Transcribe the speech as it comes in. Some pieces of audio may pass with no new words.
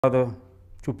Father,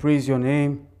 to praise your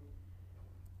name.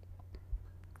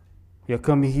 We are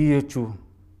coming here to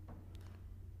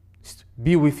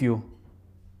be with you.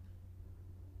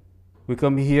 We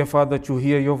come here, Father, to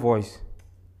hear your voice.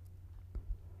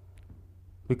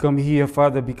 We come here,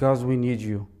 Father, because we need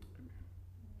you.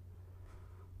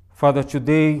 Father,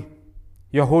 today,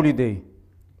 your holy day.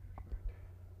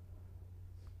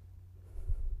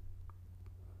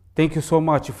 Thank you so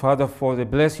much, Father, for the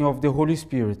blessing of the Holy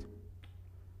Spirit.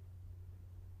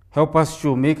 Help us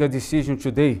to make a decision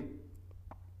today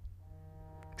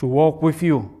to walk with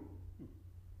you,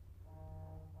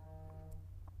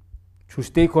 to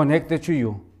stay connected to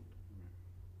you.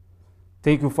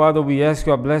 Thank you, Father. We ask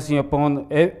your blessing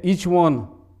upon each one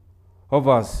of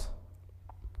us.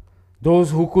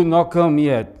 Those who could not come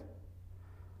yet,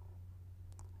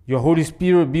 your Holy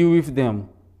Spirit be with them.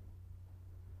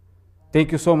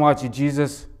 Thank you so much,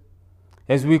 Jesus,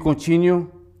 as we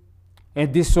continue in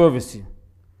this service,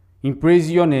 in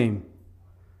praising your name.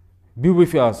 Be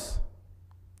with us.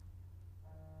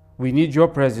 We need your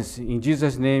presence. In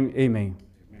Jesus' name, amen.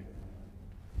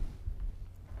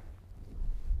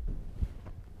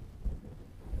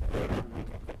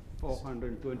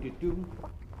 422.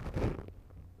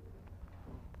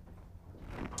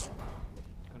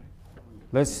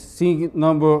 Let's sing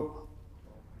number.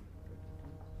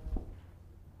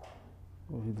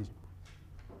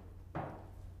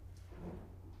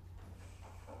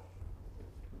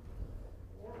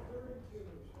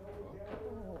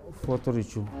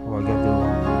 $432. Oh, I got the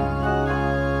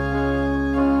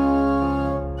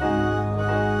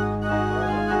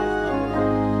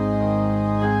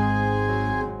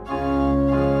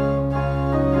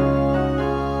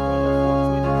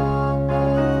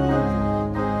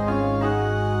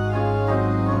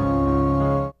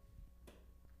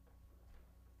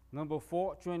Number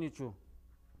 422.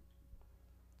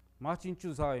 Marching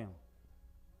to Zion.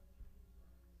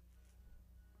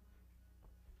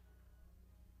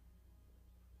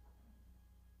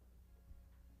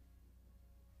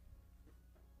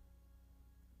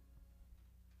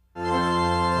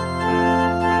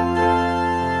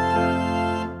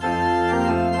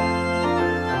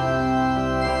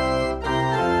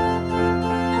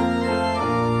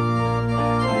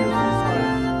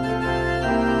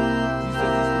 Jesus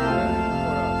is preparing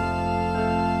for us.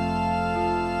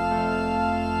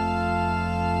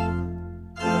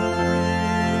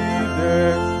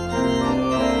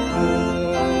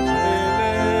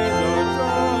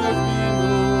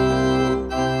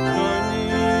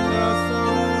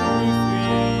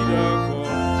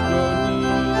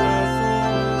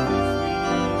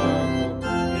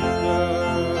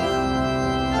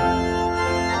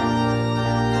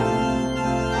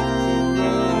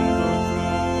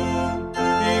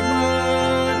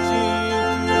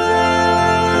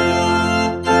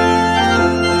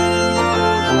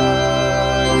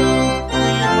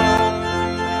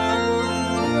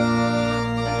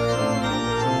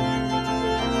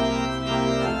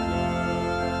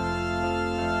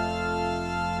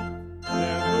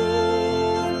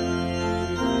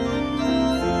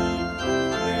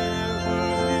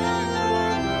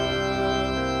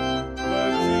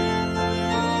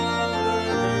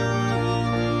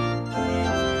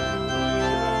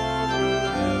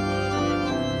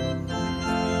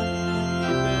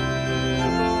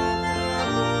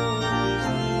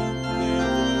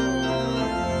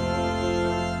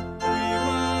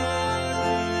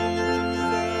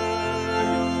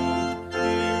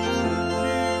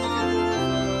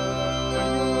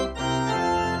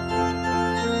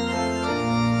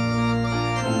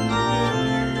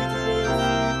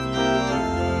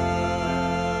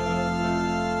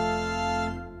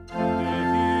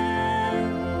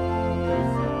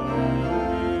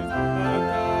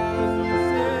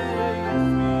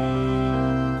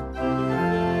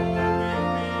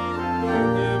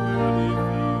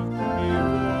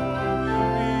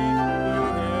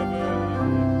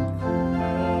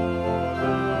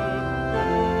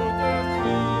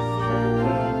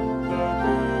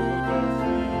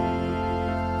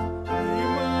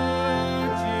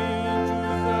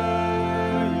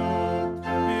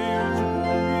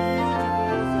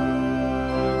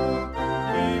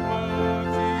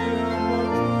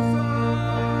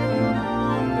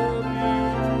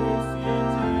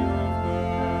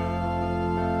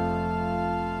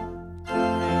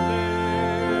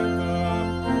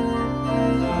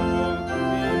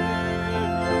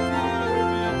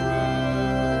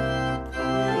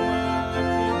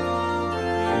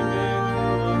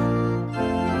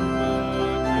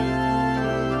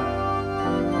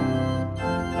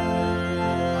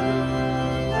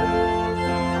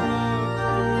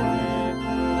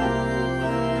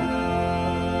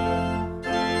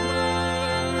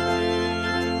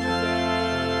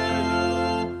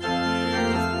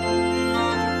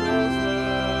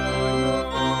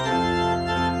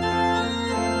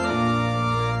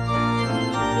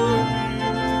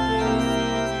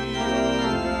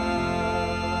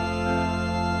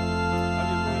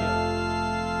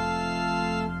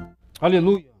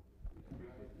 Hallelujah.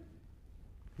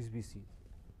 Please be seated.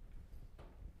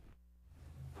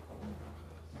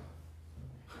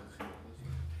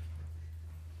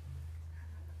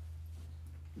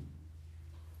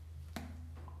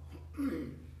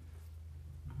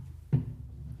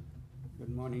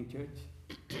 Good morning, church.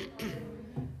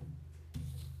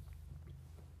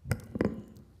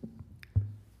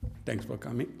 Thanks for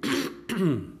coming.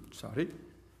 Sorry.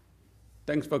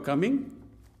 Thanks for coming.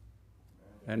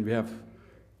 And we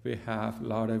have a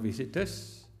lot of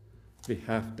visitors. We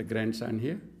have the grandson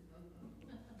here.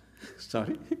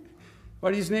 Sorry.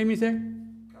 What is his name, is there?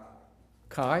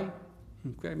 Kai.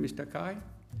 Okay, Mr. Kai.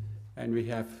 And we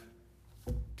have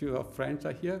two of friends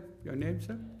are here. Your name,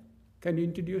 sir? Can you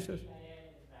introduce us?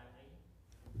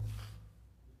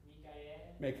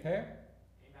 Make hair?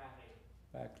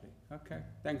 Backley. Okay.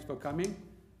 Thanks for coming.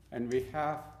 And we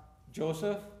have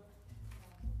Joseph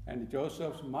and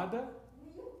Joseph's mother.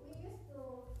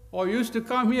 We used to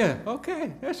come here.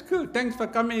 Okay, that's good. Thanks for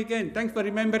coming again. Thanks for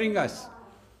remembering us.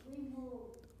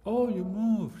 Oh, you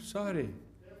moved. Sorry.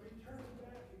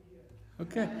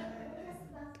 Okay.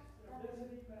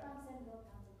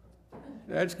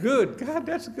 That's good. God,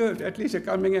 that's good. At least you're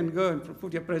coming and going to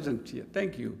put your present here.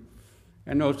 Thank you.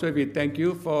 And also we thank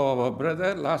you for our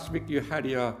brother. Last week you had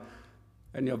your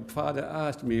father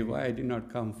asked me why I did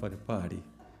not come for the party.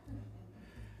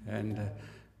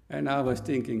 And I was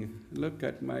thinking, look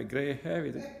at my gray hair.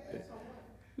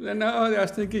 And I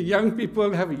was thinking, young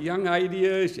people have young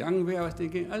ideas, young way. I was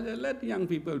thinking, let young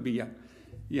people be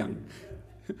young.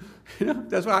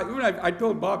 That's why I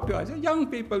told Bob too. I said, young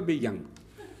people be young.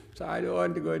 So I don't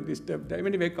want to go and disturb them.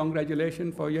 Anyway,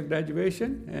 congratulations for your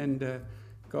graduation, and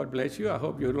God bless you. I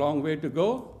hope you're a long way to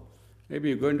go. Maybe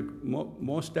you're going to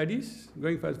more studies,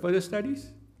 going for further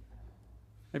studies.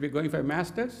 Maybe going for a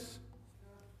master's.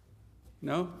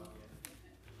 No?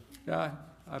 Yeah,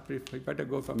 I prefer, you better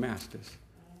go for master's.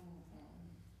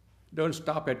 Don't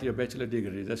stop at your bachelor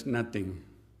degree. That's nothing.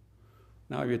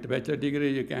 Now with the bachelor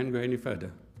degree, you can't go any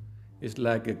further. It's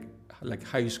like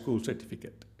high school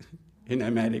certificate in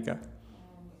America.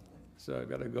 So you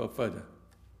gotta go further.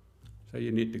 So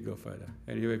you need to go further.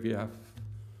 Anyway, we have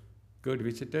good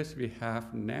visitors. We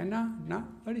have Nana.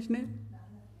 What is his name?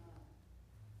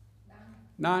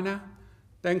 Nana.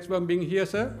 Thanks for being here,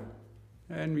 sir.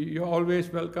 And you're always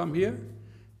welcome here.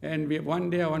 And one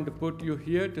day I want to put you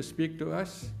here to speak to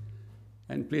us.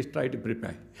 And please try to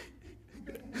prepare.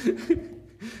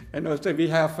 And also we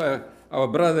have our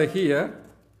brother here.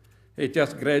 He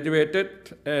just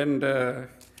graduated, and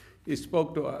he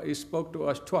spoke to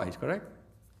us twice, correct?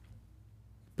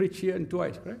 Preach here and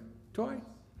twice, correct? Twice?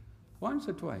 Once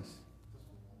or twice?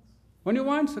 Only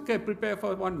once? Okay, prepare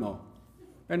for one more.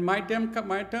 When my term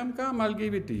come, I'll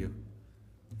give it to you.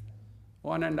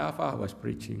 1.5 hours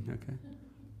preaching, okay?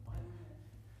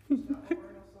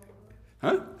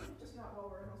 Huh? Just not while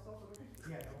we're in El Salvador.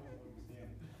 Yeah,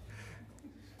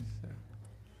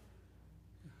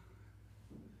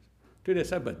 Today's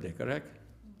Sabbath day, correct?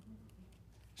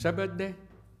 Sabbath day?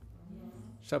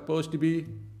 Supposed to be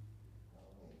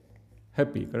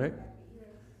happy, correct?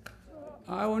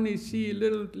 I only see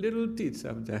little teeth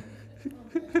up there.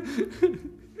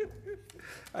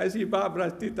 I see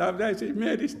Barbara's teeth up there. I see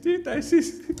Mary's teeth. I see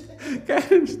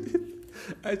Karen's teeth.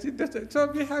 I see that. So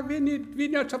we're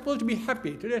not supposed to be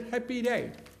happy. Today's happy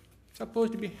day.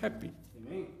 Supposed to be happy.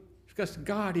 Amen. Because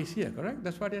God is here, correct?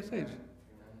 That's what it says.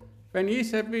 When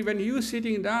He's happy, when you're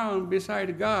sitting down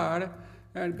beside God,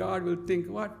 and God will think,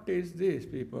 what is this,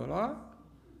 people? Huh?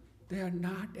 They are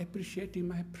not appreciating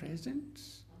my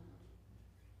presence.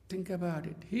 Think about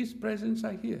it. His presence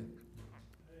are here.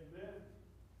 Amen.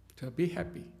 So be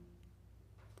happy.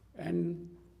 And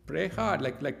pray hard,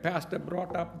 like Pastor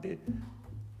brought up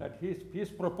that his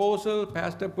proposal.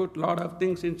 Pastor put a lot of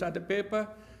things inside the paper,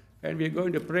 and we're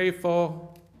going to pray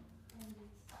for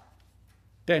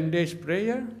 10 days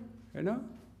prayer,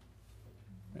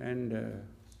 And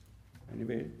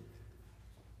anyway,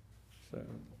 so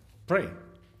pray.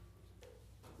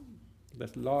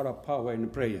 There's a lot of power in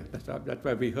prayer. That's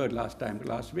what we heard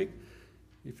last week.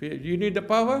 If you need the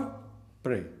power,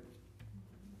 pray.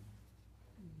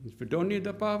 If you don't need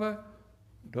the power,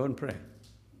 don't pray.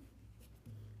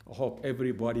 I hope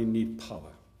everybody needs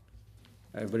power.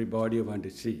 Everybody want to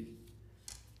see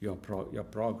your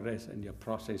progress and your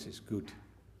process is good,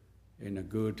 in a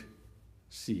good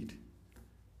seed.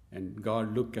 And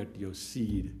God look at your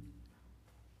seed.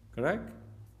 Correct?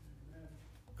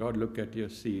 God look at your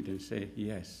seed and say,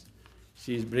 yes,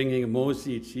 she's bringing more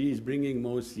seed. She is bringing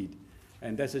more seed.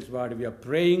 And this is what we are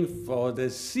praying for, the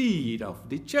seed of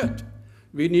the church.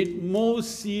 We need more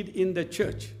seed in the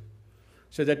church.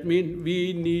 So that means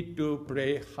we need to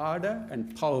pray harder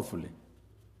and powerfully.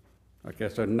 Okay,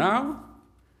 so now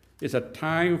is a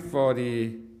time for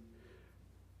the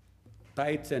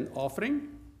tithes and offering.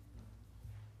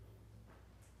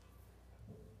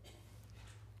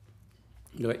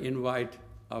 You invite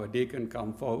our deacon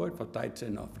come forward for tithes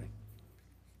and offering.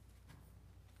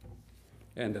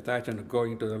 And the tithes are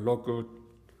going to the local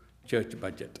church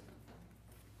budget.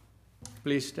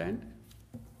 Please stand.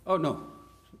 Oh, no.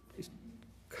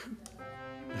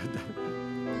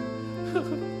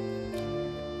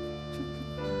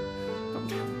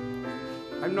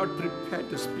 I'm not prepared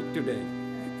to speak today.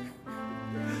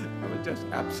 I was just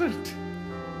absent.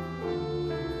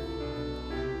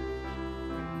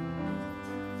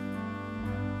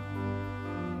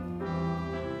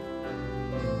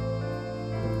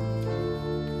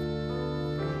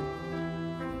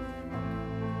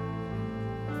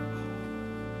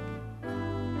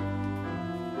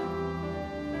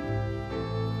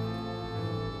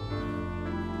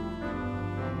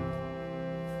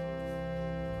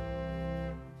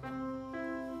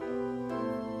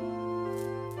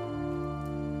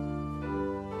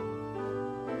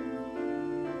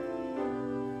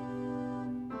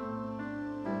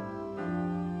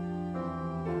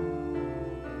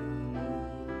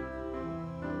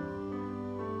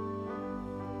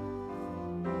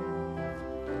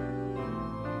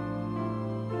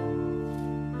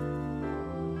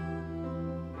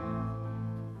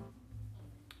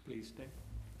 Please stay.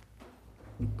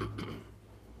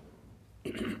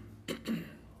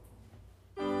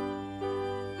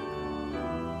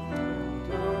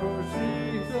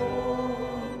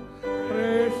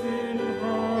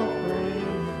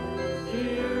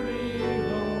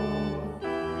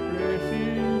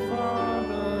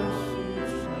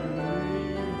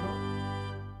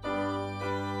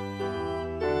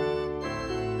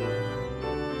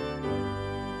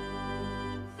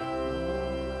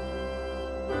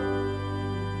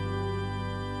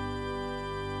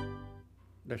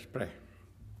 Let's pray.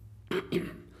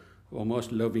 O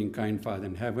most loving, kind Father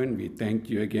in heaven, we thank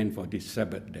you again for this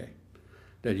Sabbath day,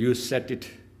 that you set it,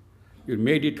 you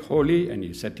made it holy and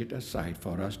you set it aside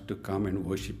for us to come and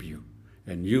worship you.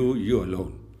 And you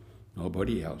alone,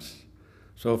 nobody else.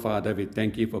 So Father, we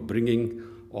thank you for bringing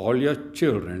all your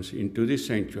children into this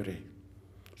sanctuary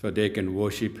so they can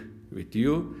worship with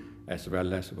you as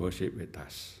well as worship with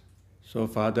us. So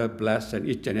Father, bless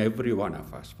each and every one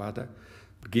of us, Father.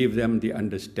 Give them the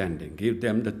understanding, give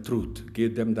them the truth,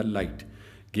 give them the light,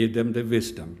 give them the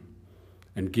wisdom,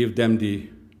 and give them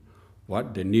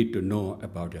what they need to know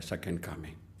about your second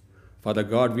coming. Father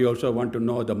God, we also want to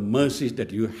know the mercies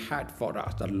that you had for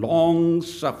us, the long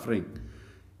suffering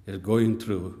is going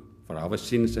through for our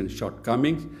sins and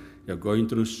shortcomings. You're going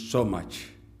through so much.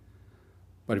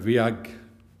 But you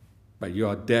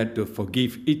are there to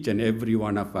forgive each and every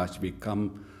one of us. We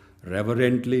come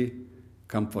reverently,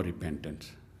 come for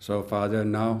repentance. So, Father,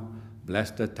 now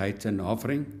bless the tithes and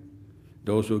offering.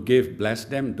 Those who give, bless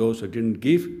them. Those who didn't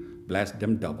give, bless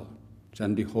them double.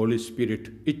 Send the Holy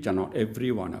Spirit, each and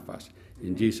every one of us.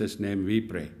 In Jesus' name we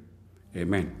pray.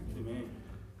 Amen. Amen.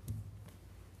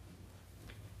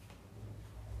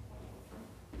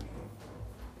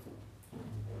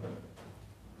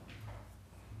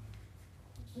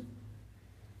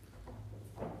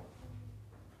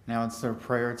 Now it's our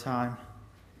prayer time.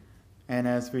 And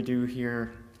as we do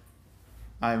here,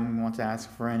 I want to ask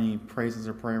for any praises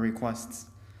or prayer requests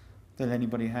that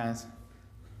anybody has.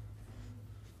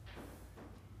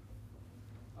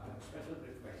 I have a special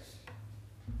request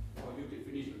for you to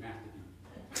finish your math.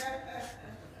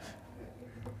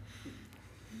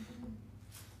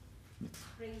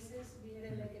 Praises, we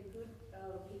had a good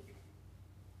week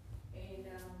and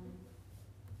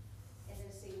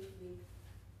a safe week.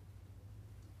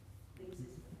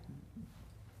 Praises.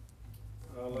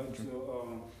 I'd like to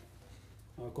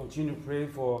continue praying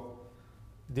for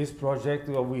this project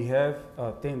that we have,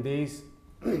 10 days,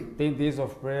 10 days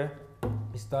of prayer,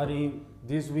 starting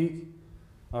this week,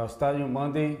 starting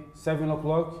Monday, 7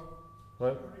 o'clock,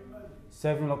 right?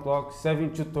 7 o'clock,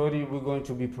 7 to 30, we're going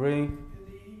to be praying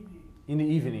in the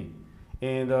evening.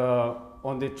 And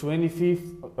on the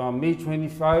 25th, May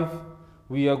 25,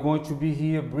 we are going to be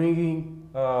here bringing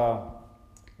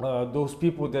those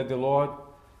people that the Lord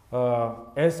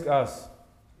asked us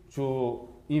to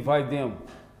invite them.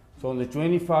 So on the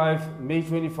 25, May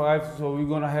 25, so we're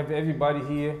going to have everybody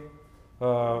here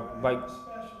by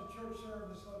Special church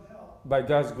service on health. by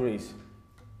God's grace.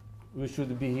 We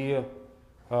should be here,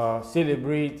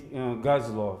 celebrate God's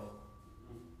love.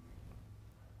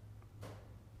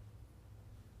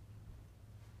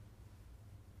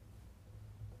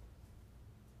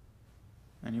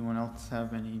 Anyone else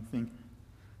have anything?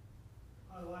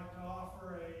 I'd like to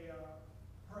offer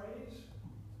a praise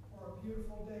for a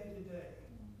beautiful day today.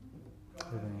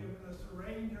 God has given us the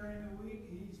rain during the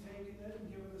week. He's taken it and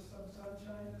given us some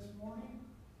sunshine this morning.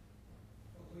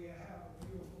 But we have a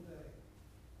beautiful day.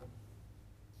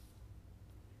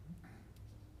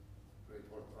 Pray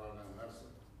for travel and mercy.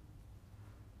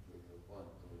 With the point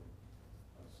to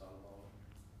El Salvador.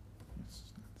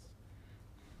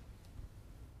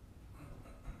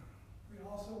 We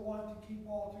also want to keep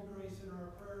Alta Grace in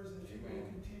our prayers that she will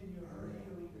continue her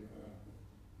healing.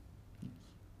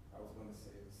 I was going to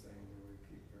say the same. We would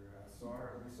keep her.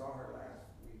 We saw her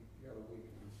last week, the other week,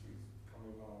 and she's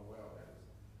coming along well. That is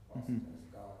awesome. That's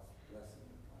God's blessing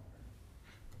upon her.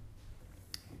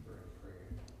 Keep her in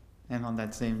prayer. And on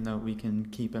that same note, we can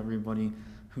keep everybody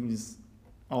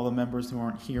all the members who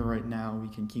aren't here right now, we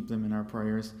can keep them in our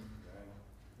prayers.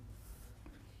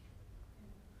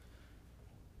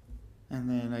 And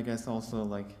then I guess also,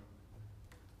 like,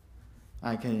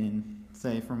 I can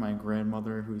say for my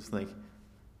grandmother who's like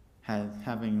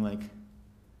having like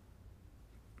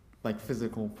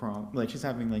physical she's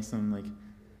having like some like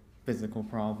physical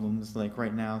problems like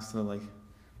right now, so like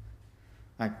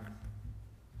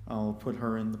I'll put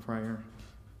her in the prayer.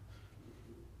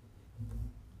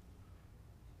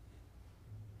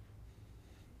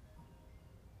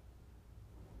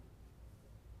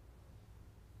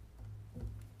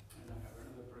 And I have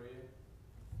another prayer.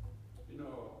 You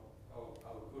know,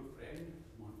 our good friend,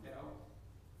 Montel,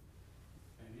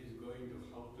 and he's going to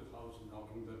house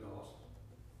knocking the doors,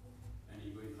 and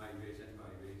he's going highways and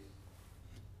byways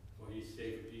for his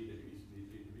safety, that he's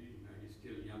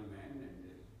still a young man, and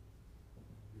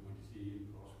we want to see him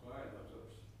prosper and also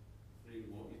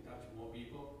touch more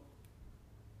people.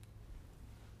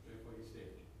 Pray for his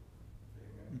safety.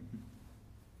 Amen.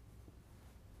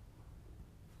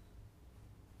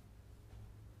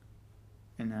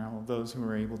 And now those who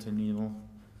are able to kneel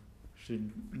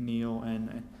should kneel,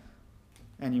 and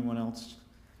anyone else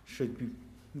should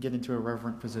get into a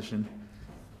reverent position.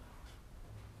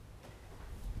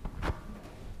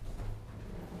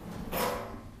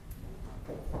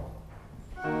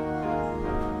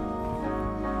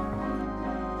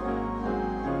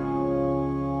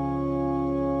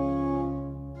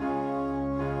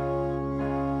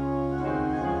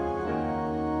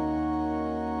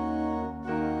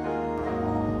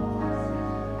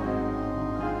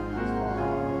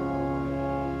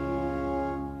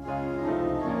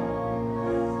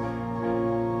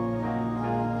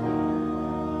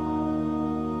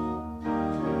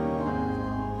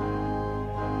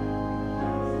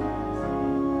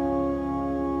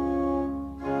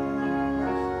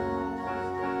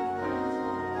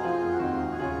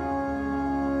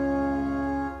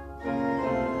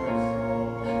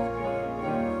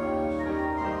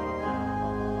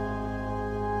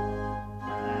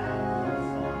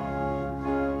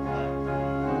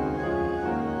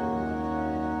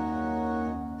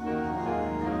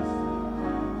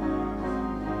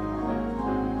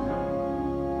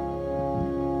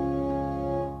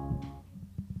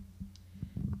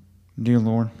 Dear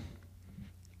Lord,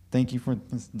 thank you for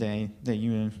this day that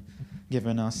you have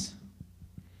given us.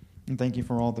 And thank you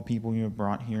for all the people you have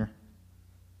brought here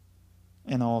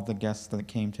and all of the guests that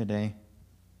came today,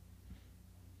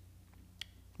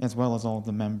 as well as all of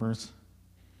the members.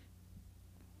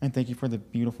 And thank you for the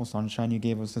beautiful sunshine you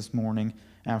gave us this morning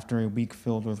after a week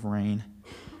filled with rain.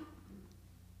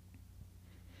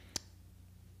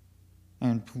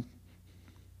 And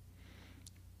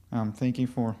thank you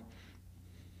for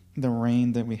the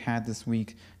rain that we had this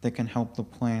week that can help the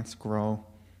plants grow,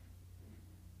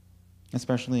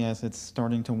 especially as it's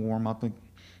starting to warm up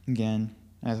again,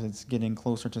 as it's getting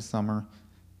closer to summer,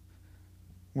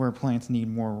 where plants need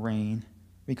more rain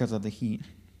because of the heat.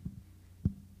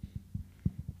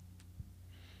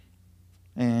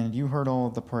 And you heard all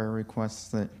of the prayer requests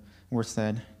that were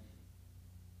said.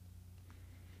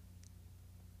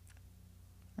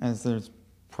 As there's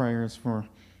prayers for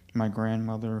my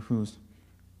grandmother who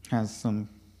has some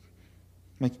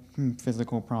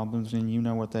physical problems, and you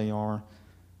know what they are.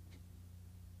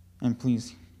 And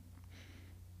please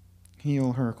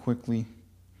heal her quickly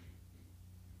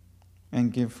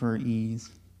and give her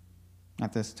ease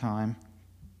at this time.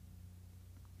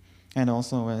 And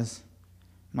also, as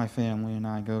my family and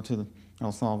I go to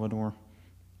El Salvador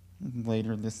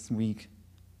later this week,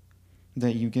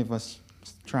 that you give us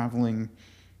traveling,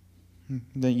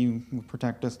 that you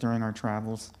protect us during our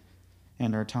travels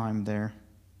and our time there.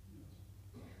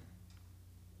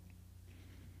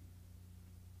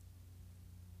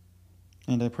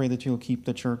 And I pray that you'll keep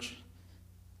the church,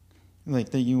 like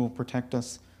that you will protect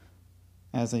us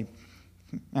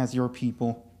as your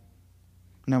people,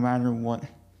 no matter what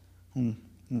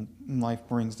life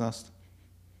brings us.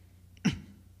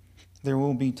 There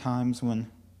will be times when,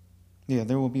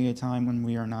 there will be a time when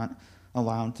we are not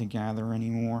allowed to gather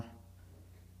anymore.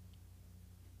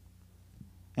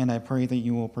 And I pray that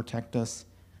you will protect us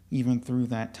even through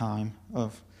that time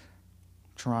of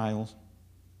trials.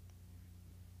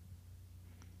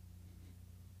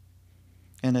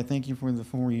 And I thank you for the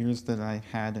 4 years that I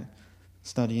had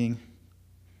studying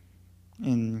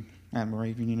at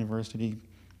Moravian University,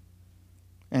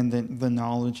 and the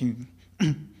knowledge you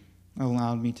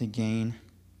allowed me to gain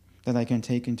that I can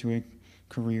take into a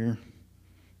career.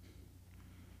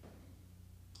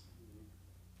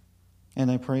 And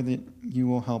I pray that you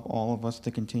will help all of us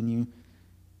to continue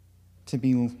to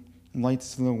be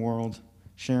lights to the world,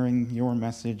 sharing your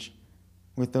message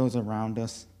with those around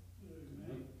us.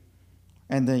 Amen.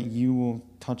 And that you will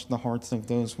touch the hearts of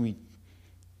those we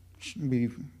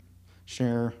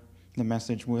share the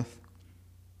message with.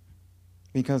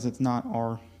 Because it's not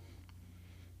our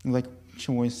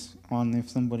choice on if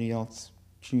somebody else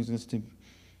chooses to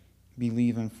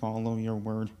believe and follow your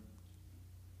word.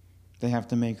 They have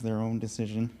to make their own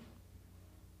decision.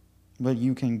 But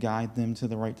you can guide them to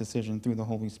the right decision through the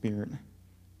Holy Spirit.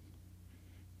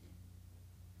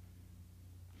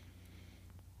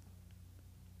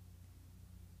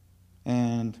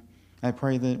 And I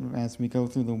pray that as we go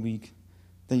through the week,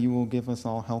 that you will give us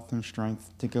all health and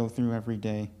strength to go through every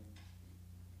day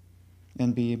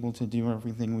and be able to do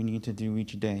everything we need to do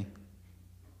each day.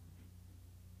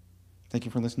 Thank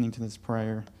you for listening to this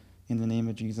prayer. In the name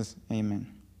of Jesus, amen.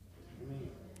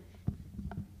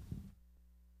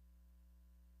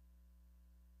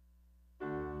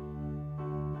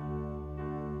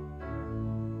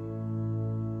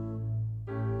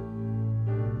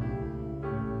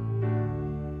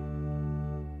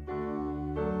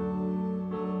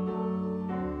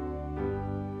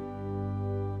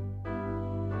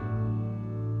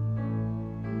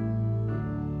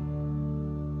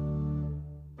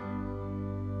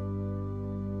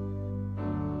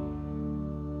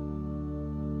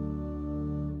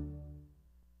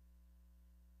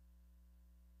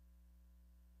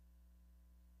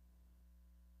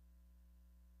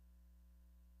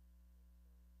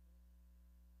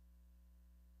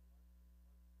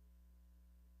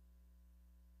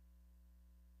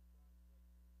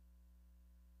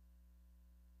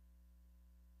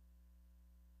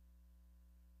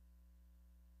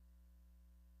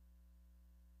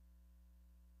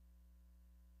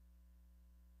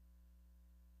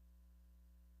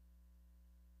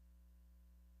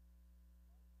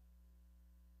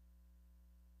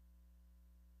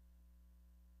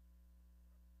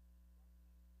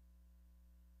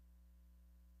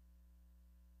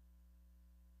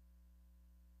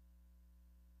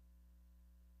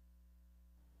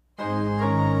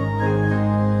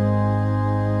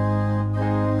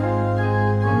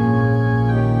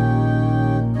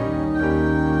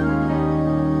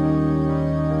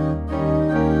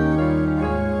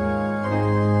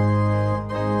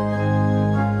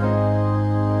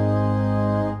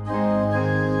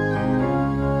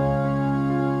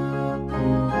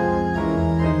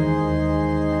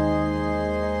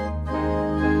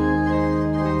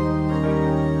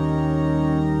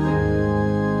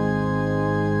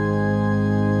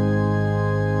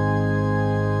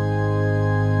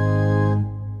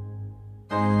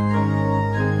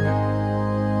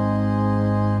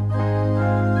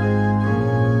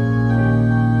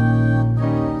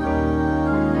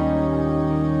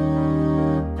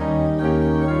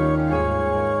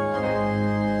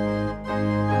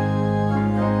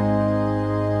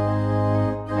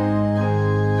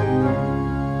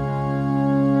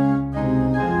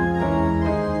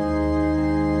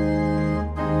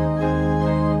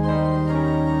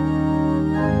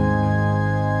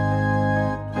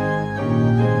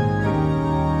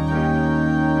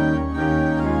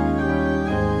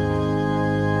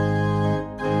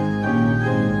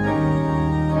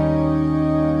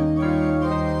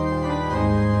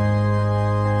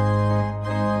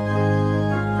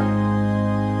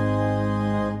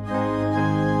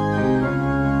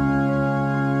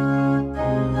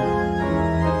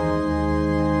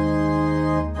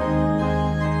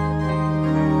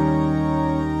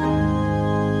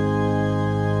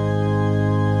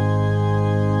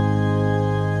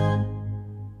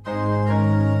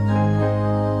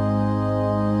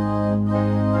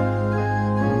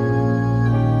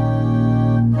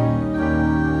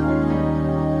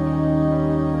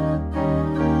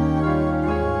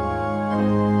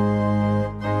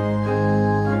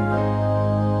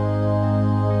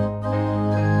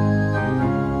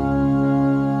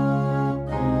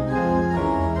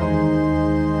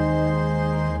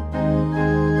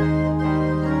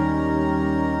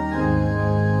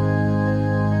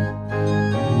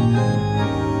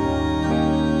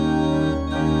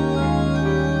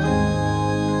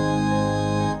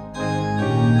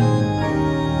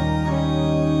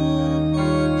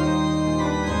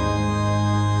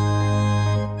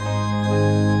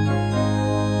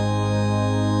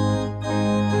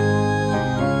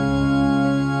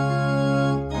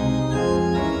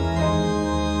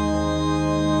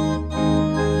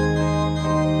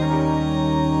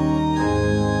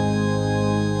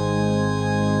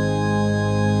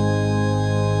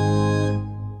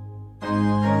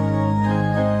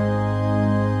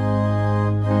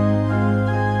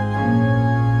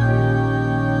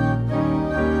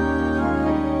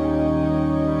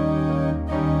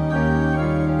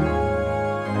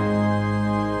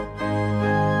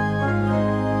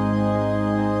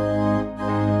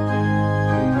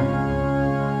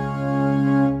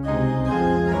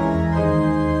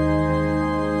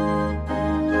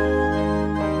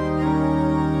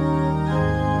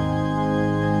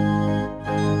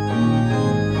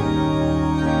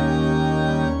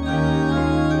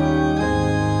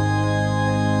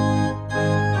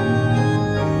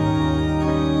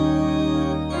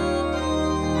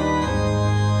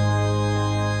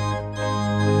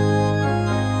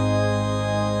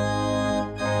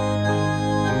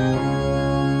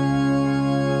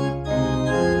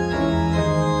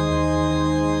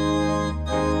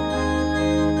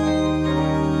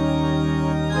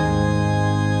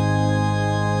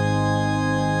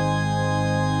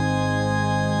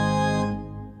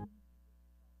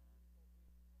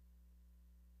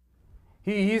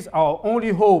 He is our only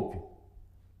hope.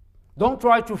 Don't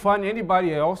try to find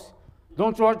anybody else.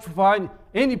 Don't try to find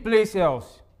any place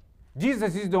else.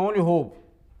 Jesus is the only hope.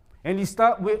 And it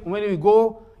starts when you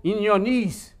go in your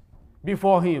knees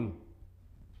before Him.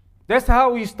 That's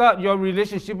how you start your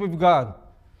relationship with God.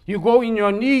 You go in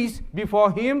your knees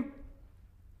before Him.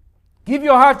 Give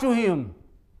your heart to Him.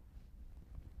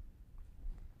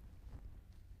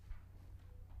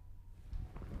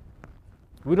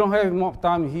 We don't have more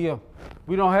time here.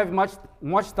 We don't have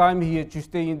much time here to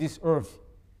stay in this earth.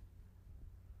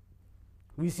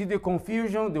 We see the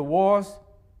confusion, the wars.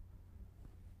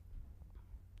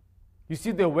 You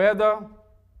see the weather,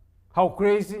 how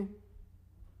crazy.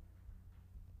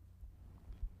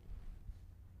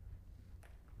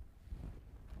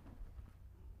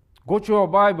 Go to your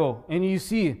Bible and you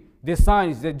see the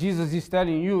signs that Jesus is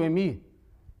telling you and me.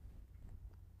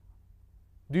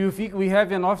 Do you think we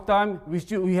have enough time?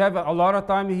 We have a lot of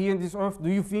time here in this earth, do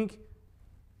you think?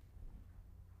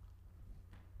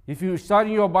 If you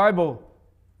study your Bible,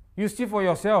 you see for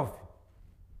yourself.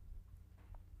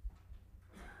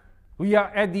 We are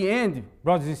at the end,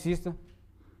 brothers and sisters.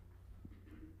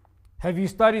 Have you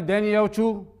studied Daniel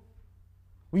 2?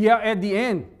 We are at the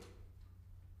end.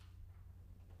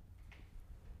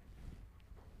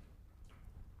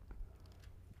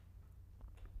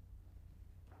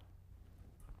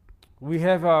 We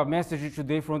have a message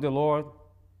today from the Lord.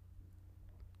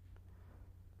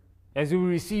 As we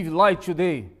receive light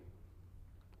today,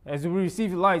 as we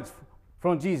receive light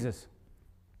from Jesus,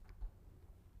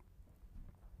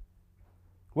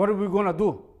 what are we going to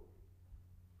do?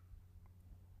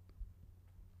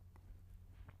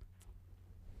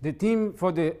 The theme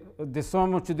for the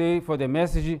sermon today, for the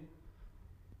message,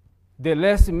 the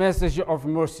last message of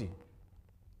mercy.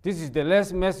 This is the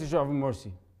last message of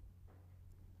mercy.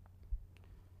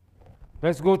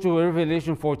 Let's go to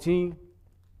Revelation 14.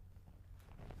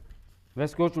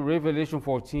 Let's go to Revelation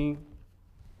 14.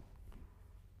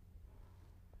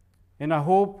 And I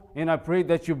hope and I pray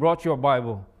that you brought your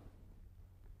Bible.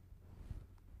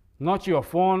 Not your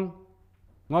phone,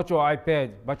 not your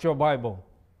iPad, but your Bible.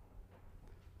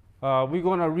 We're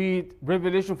going to read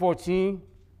Revelation 14,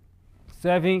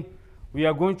 7. We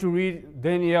are going to read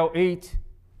Daniel 8.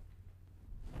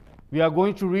 We are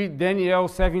going to read Daniel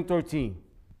 7:13.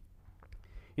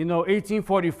 In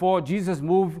 1844, Jesus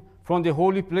moved from the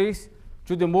holy place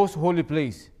to the most holy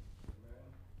place.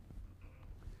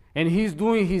 And He's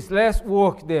doing His last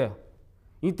work there,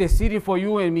 interceding for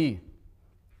you and me.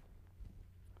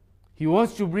 He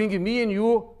wants to bring me and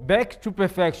you back to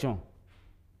perfection.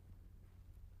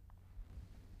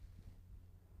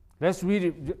 Let's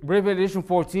read Revelation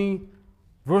 14,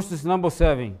 verses number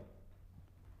 7.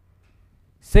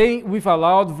 Saying with a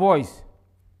loud voice,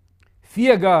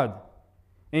 "Fear God,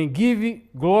 and give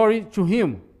glory to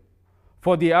Him,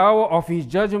 for the hour of His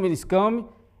judgment is come,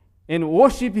 and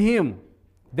worship Him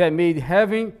that made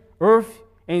heaven, earth,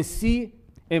 and sea,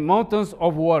 and mountains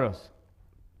of waters."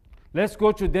 Let's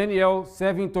go to Daniel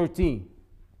 7:13.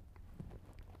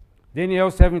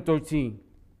 Daniel 7:13.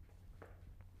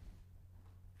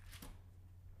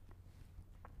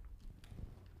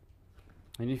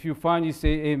 And if you find it,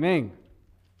 say amen.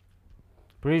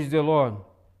 Praise the Lord.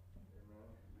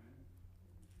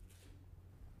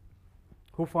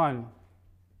 Who find?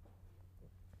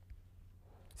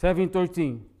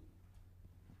 7:13.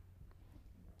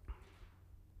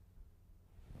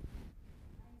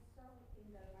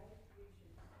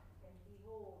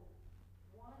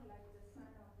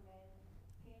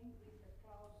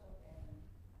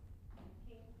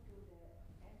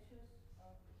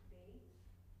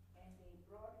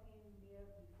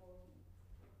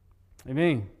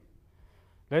 Amen.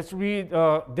 Let's read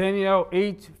Daniel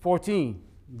 8:14.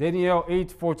 Daniel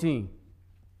 8:14.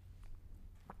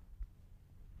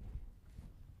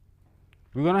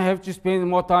 We're going to have to spend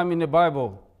more time in the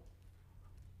Bible.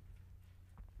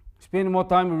 Spend more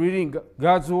time reading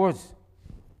God's words.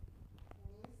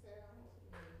 And he said unto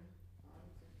me,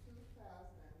 unto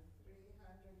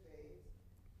 2,300 days,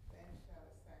 then shall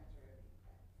the sanctuary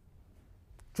be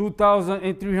cleansed.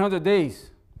 2,300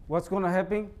 days. What's going to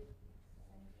happen?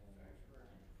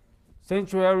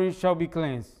 Sanctuary shall be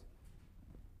cleansed.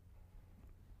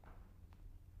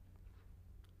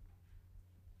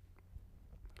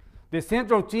 The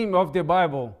central theme of the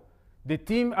Bible, the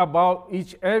theme about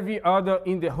each every other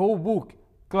in the whole book,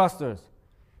 clusters,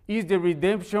 is the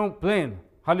redemption plan.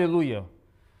 Hallelujah.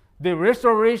 The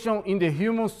restoration in the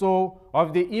human soul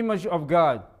of the image of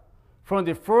God, from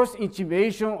the first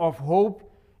intimation of hope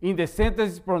in the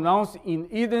sentence pronounced in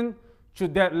Eden to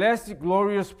that last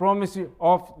glorious promise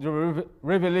of the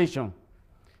revelation.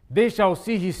 They shall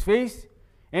see His face,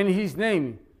 and his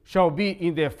name shall be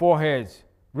in their foreheads.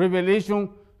 Revelation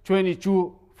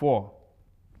 22:4.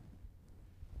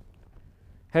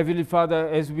 Heavenly Father,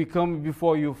 as we come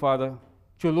before you, Father,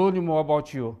 to learn more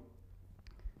about you,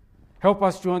 help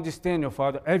us to understand, your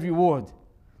Father, every word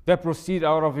that proceeds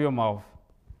out of your mouth.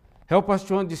 Help us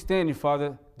to understand,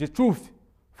 Father, the truth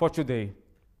for today.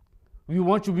 We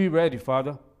want to be ready,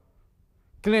 Father.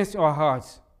 Cleanse our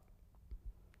hearts.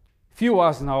 Fill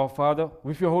us now, Father,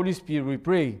 with your Holy Spirit, we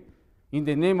pray, in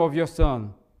the name of your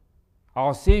Son,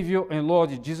 our Savior and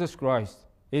Lord Jesus Christ.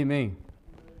 Amen.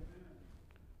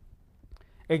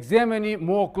 Examining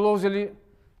more closely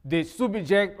the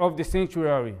subject of the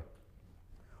sanctuary.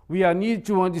 We are need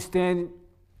to understand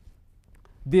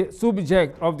the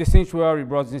subject of the sanctuary,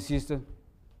 brothers and sisters.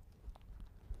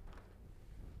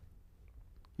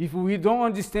 If we don't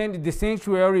understand the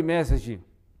sanctuary message,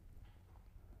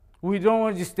 we don't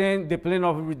understand the plan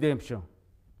of redemption.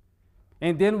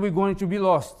 And then we're going to be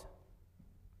lost.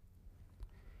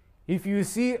 If you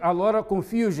see a lot of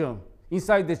confusion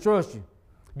inside the church,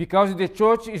 because the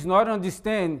church is not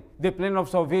understand the plan of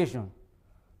salvation,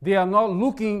 they are not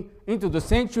looking into the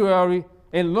sanctuary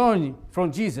and learning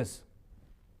from Jesus.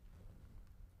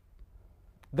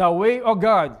 The way of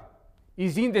God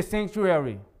is in the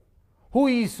sanctuary. Who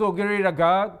is so great a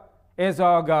God as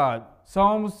our God?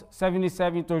 Psalms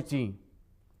 77:13.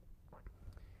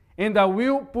 And I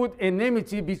will put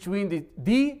enmity between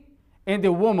thee and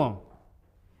the woman,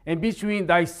 and between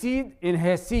thy seed and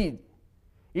her seed.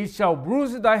 It shall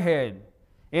bruise thy head,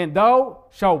 and thou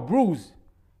shalt bruise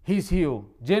his heel.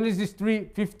 Genesis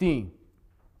 3:15.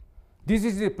 This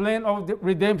is the plan of the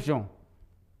redemption.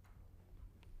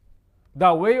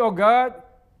 The way of God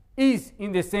is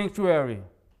in the sanctuary.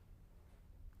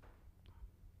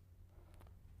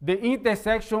 The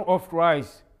intersection of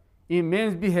Christ in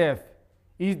man's behalf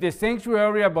is the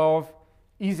sanctuary above,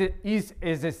 is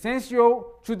as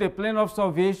essential to the plan of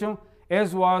salvation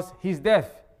as was his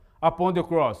death upon the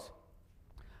cross.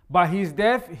 By his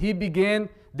death he began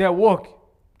the work,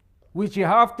 which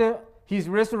after his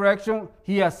resurrection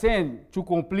he ascended to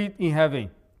complete in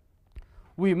heaven.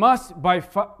 We must, by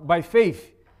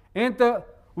faith, enter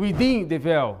within the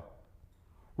veil,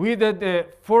 whither the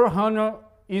forerunner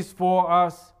is for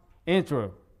us enter.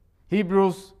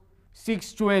 Hebrews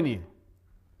 6:20.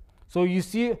 So you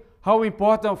see how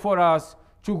important for us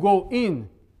to go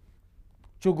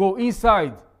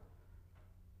inside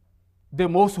the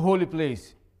most holy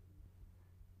place.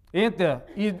 Enter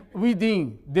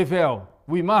within the veil.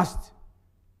 We must,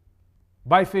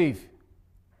 by faith.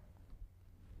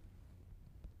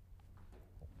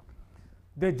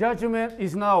 The judgment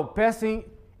is now passing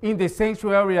in the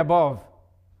sanctuary above.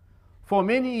 For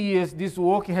many years, this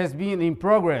work has been in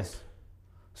progress.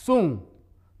 Soon,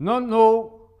 not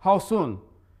know how soon,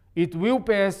 it will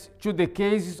pass to the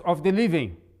cases of the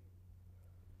living.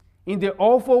 In the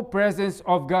awful presence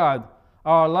of God,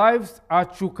 our lives are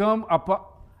to come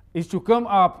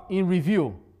up in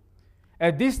review.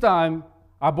 At this time,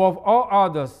 above all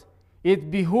others,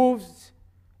 it behooves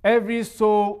every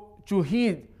soul to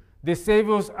heed the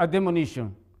Savior's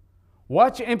admonition.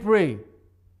 Watch and pray,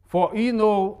 for ye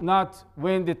know not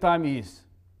when the time is.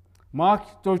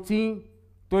 Mark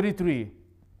 13:33.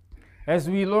 As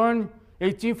we learn,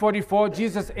 1844,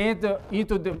 Jesus entered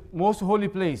into the most holy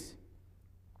place.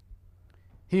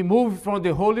 He moved from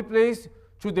the holy place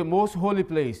to the most holy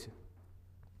place.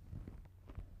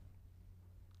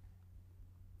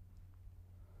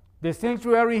 The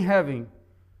sanctuary in heaven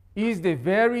is the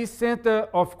very center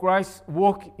of Christ's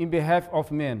work in behalf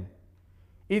of men.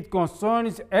 It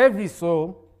concerns every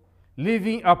soul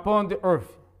living upon the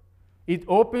earth. It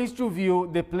opens to view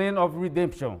the plan of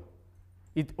redemption.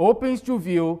 It opens to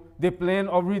view the plan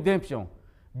of redemption,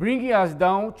 bringing us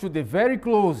down to the very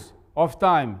close of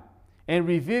time and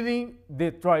revealing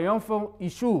the triumphal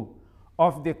issue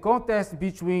of the contest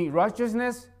between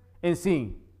righteousness and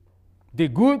sin, the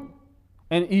good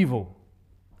and evil.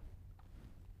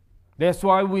 That's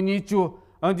why we need to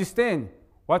understand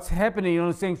what's happening in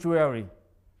the sanctuary.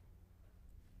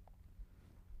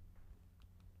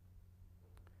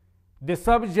 The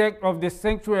subject of the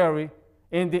sanctuary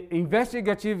and the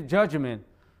investigative judgment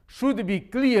should be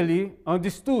clearly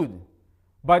understood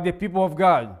by the people of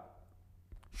God.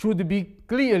 Should be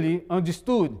clearly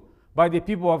understood by the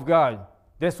people of God.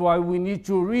 That's why we need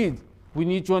to read, we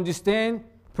need to understand,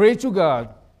 pray to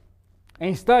God,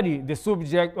 and study the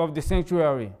subject of the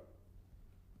sanctuary.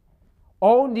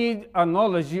 All need a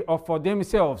knowledge for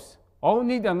themselves. All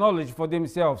need a knowledge for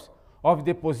themselves of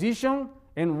the position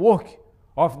and work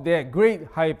of the great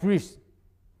high priest.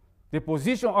 The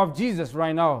position of Jesus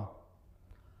right now.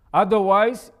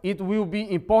 Otherwise, it will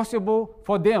be impossible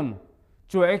for them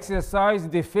to exercise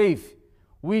the faith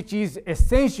which is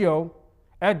essential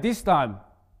at this time,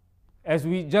 as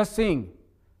we just sing,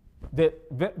 the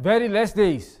very last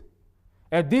days,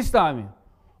 at this time,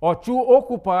 or to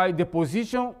occupy the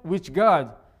position which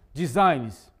God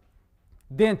designs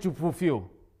them to fulfill.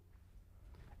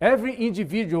 Every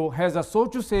individual has a soul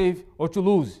to save or to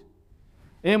lose.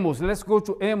 Amos, let's go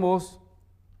to Amos.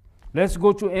 Let's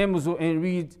go to Amos and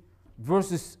read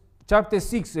chapter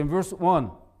 6 and verse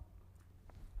 1.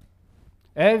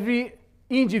 Every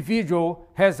individual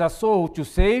has a soul to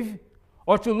save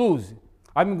or to lose.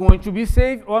 I'm going to be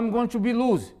saved or I'm going to be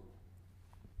lose.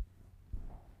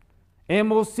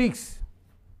 Amos 6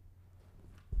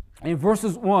 and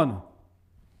verses 1.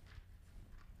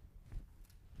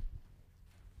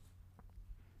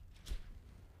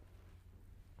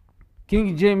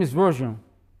 King James Version.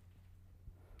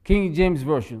 King James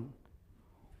Version.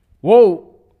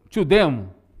 Woe to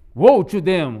them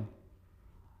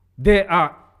that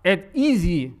are at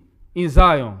ease in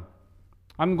Zion.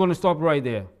 I'm going to stop right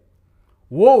there.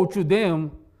 Woe to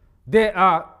them that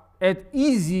are at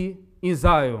ease in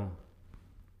Zion.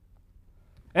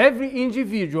 Every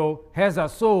individual has a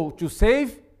soul to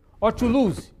save or to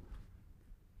lose.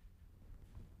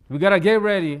 We got to get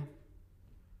ready.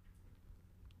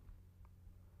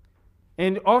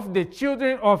 And of the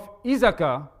children of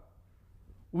Issachar,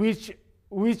 which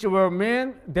were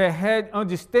men that had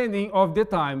understanding of the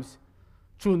times,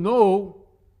 to know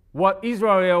what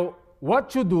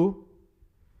to do,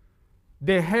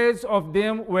 the heads of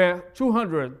them were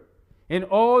 200, and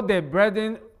all their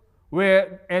brethren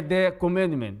were at their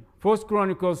commandment. 1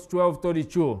 Chronicles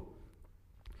 12:32.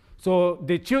 So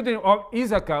the children of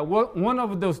Issachar were one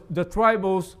of the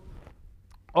tribes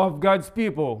of God's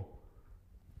people.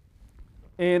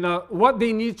 And what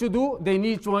they need to do, they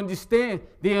need to understand.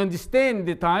 They understand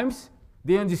the times.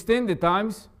 They understand the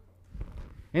times.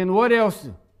 And what else?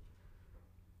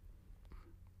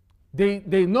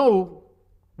 They know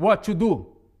what to do.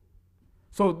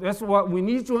 So that's what we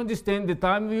need to understand, the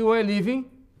time we were living,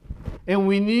 and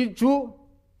we need to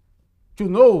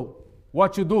know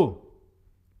what to do.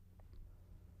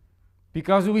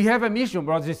 Because we have a mission,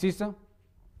 brothers and sisters.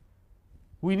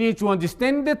 We need to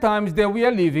understand the times that we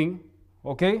are living,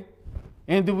 okay?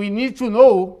 And we need to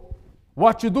know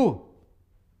what to do.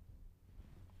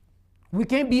 We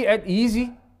can't be at ease.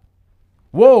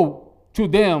 Woe to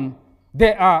them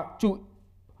that are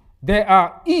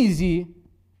easy,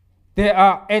 they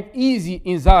are at ease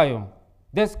in Zion.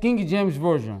 That's King James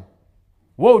Version.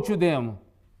 Woe to them.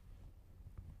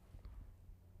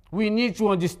 We need to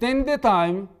understand the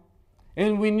time,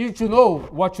 and we need to know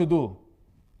what to do.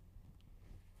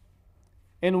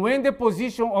 And when the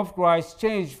position of Christ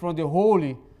changed from the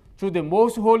holy to the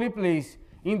most holy place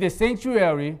in the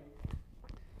sanctuary,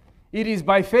 it is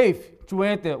by faith to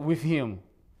enter with him,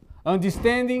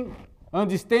 understanding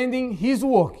his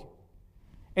work,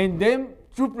 and then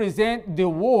to present the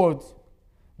world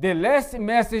the last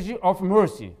message of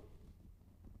mercy.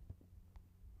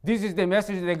 This is the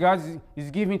message that God is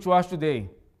giving to us today.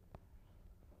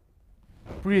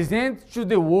 Present to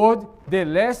the world the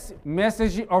last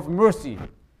message of mercy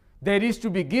that is to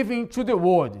be given to the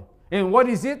world. And what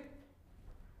is it?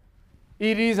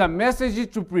 It is a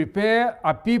message to prepare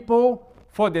a people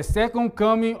for the second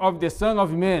coming of the Son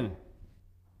of Man.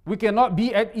 We cannot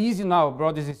be at ease now,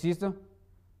 brothers and sisters.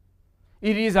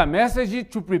 It is a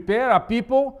message to prepare a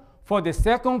people for the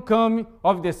second coming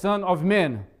of the Son of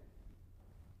Man.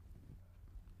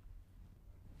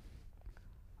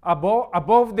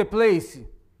 Above the place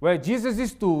where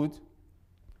Jesus stood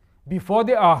before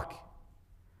the ark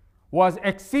was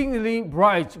exceedingly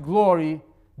bright glory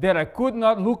that I could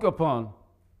not look upon.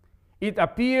 It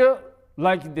appeared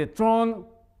like the throne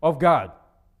of God.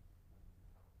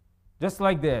 Just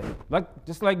like that.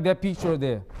 Just like that picture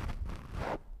there.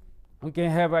 We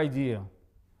can have idea.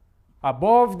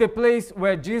 Above the place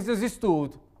where Jesus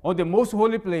stood on the most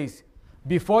holy place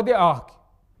before the ark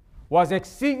was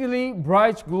exceedingly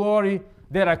bright glory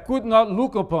that I could not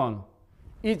look upon.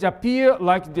 It appeared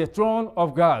like the throne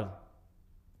of God.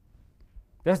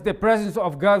 That's the presence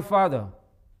of God Father.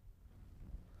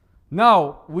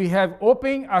 Now we have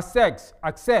open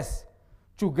access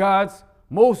to God's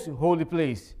most holy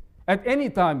place. At any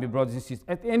time, brothers and sisters,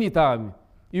 at any time,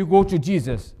 you go to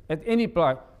Jesus. At any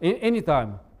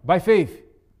time, by faith,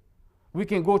 we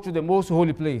can go to the most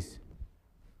holy place.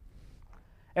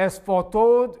 As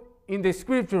foretold in the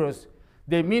scriptures,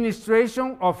 the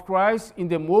ministration of Christ in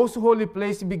the most holy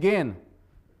place began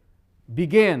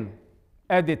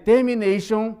at the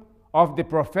termination of the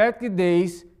prophetic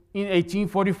days in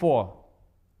 1844.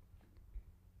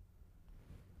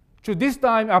 To this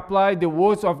time apply the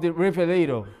words of the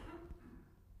Revelator,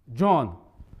 John.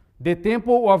 The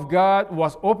temple of God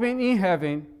was opened in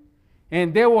heaven,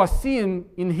 and there was seen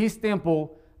in his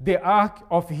temple the ark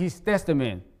of his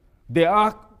testament. The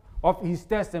ark of his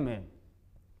testament.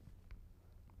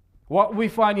 What we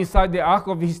find inside the ark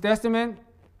of his testament?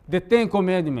 The 10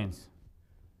 Commandments.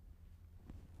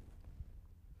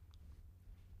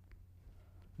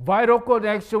 Vital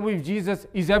connection with Jesus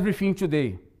is everything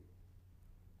today.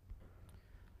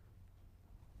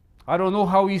 I don't know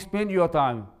how you spend your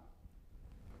time,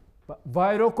 but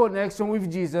vital connection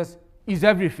with Jesus is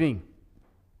everything.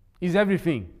 Is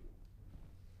everything.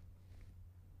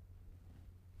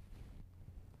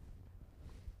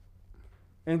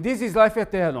 And this is life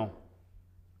eternal,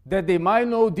 that they might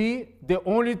know thee, the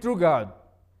only true God,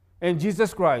 and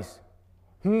Jesus Christ,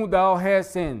 whom thou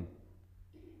hast sent.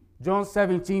 John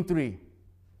 17:3.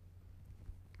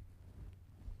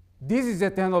 This is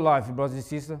eternal life, brothers and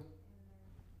sisters.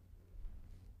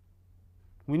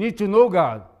 We need to know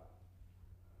God.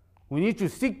 We need to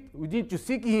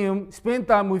seek him, spend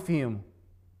time with him.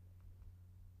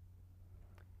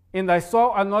 And I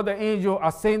saw another angel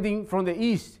ascending from the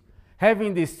east,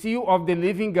 having the seal of the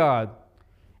living God.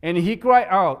 And he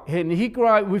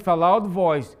cried with a loud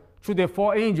voice to the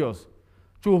 4 angels,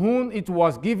 to whom it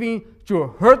was given to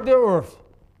hurt the earth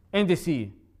and the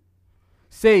sea,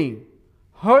 saying,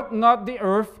 hurt not the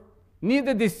earth,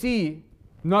 neither the sea,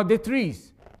 nor the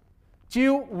trees,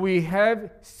 till we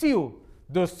have sealed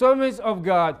the servants of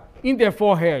God in their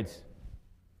foreheads.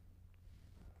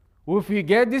 If we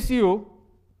get the seal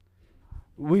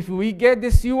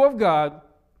of God,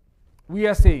 we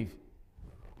are saved.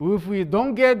 If we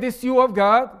don't get the seal of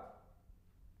God,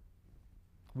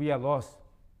 we are lost.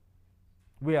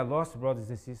 We are lost, brothers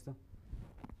and sisters.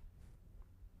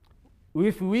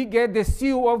 If we get the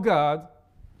seal of God,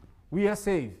 we are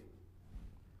saved.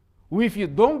 If you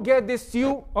don't get the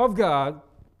seal of God,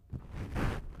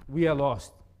 we are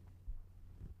lost.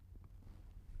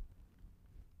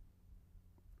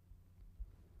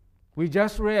 We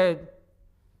just read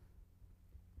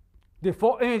the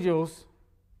 4 angels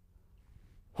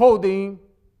holding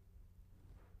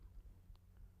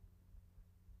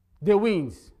the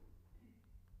wings.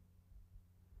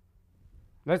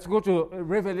 Let's go to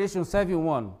Revelation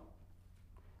 7:1.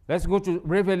 Let's go to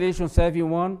Revelation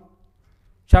 7:1,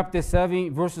 chapter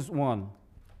 7, verses 1.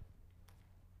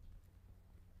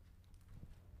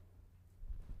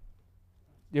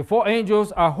 The 4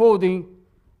 angels are holding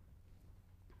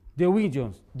the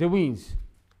wings.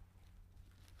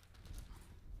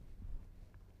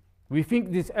 We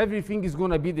think everything is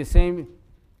going to be the same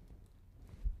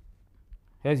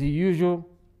as usual.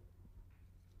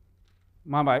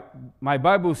 My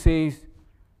Bible says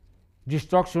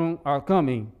destruction are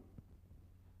coming.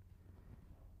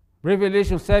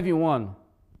 Revelation 7:1.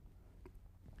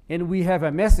 And we have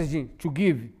a message to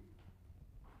give.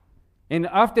 And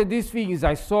after these things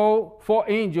I saw 4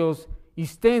 angels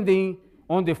standing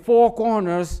on the 4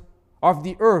 corners of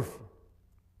the earth.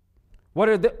 What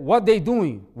are they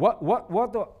doing?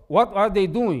 What are they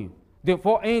doing? The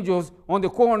 4 angels on the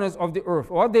corners of the earth.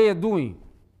 What they are doing?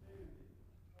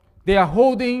 They are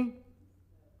holding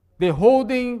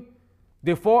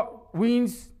the 4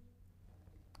 winds.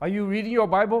 Are you reading your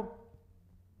Bible?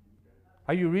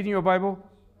 Are you reading your Bible?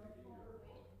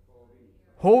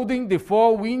 Holding the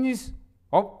 4 winds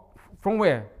from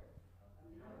where?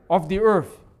 Of the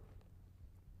earth.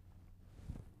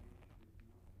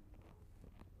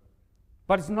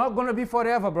 But it's not going to be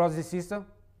forever, brothers and sisters.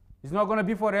 It's not going to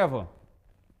be forever.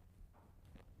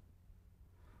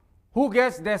 Who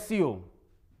gets that seal?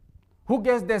 Who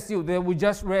gets that seal that we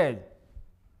just read?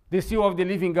 The seal of the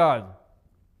living God.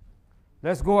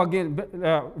 Let's go again.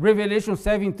 Revelation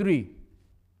 7:3.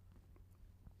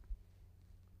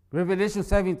 Revelation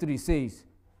 7:3 says,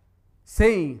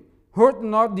 saying, hurt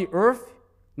not the earth,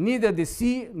 neither the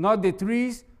sea, nor the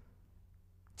trees,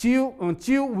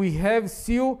 until we have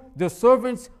sealed the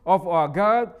servants of our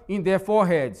God in their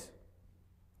foreheads.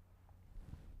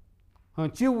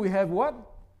 Until we have what?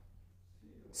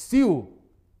 Seal.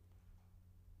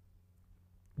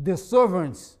 The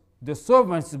servants,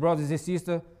 brothers and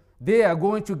sisters, they are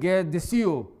going to get the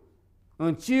seal.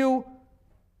 Until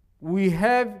we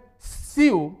have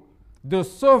sealed the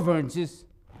servants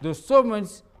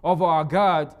of our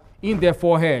God in their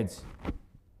foreheads.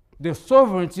 The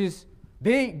servants,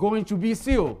 they going to be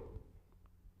sealed.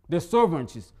 The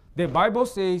servants. The Bible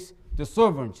says the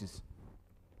servants.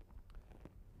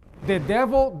 The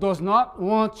devil does not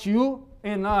want you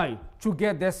and I to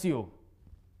get that seal.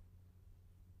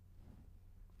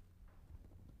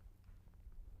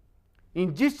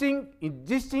 in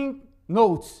distinct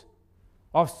notes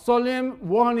of solemn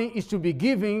warning is to be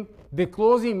given the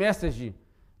closing message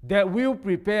that will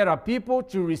prepare a people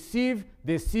to receive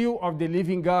the seal of the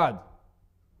living God.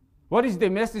 What is the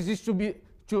message to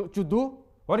do?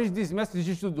 What is this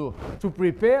message to do? To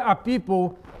prepare a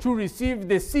people to receive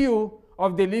the seal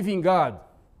of the living God.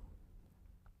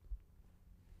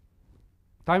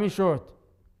 Time is short.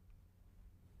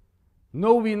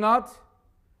 Know we not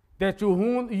that to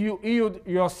whom you yield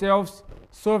yourselves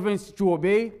servants to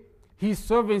obey, his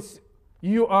servants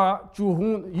you are to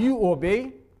whom you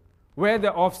obey, whether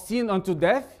of sin unto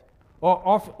death or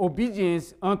of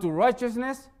obedience unto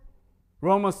righteousness?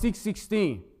 Romans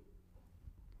 6:16.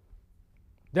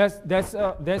 That's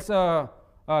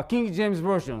King James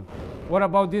Version. What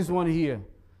about this one here?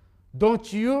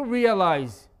 Don't you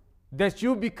realize that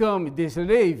you become the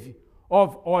slave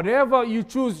of whatever you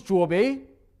choose to obey?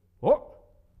 Oh.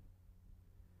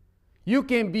 You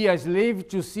can be a slave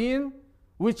to sin,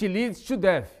 which leads to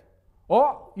death,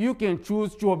 or you can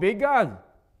choose to obey God,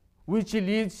 which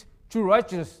leads to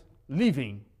righteous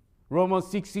living. Romans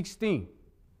 6:16.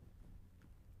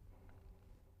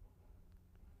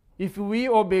 If we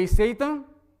obey Satan,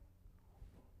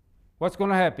 what's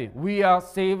going to happen? We are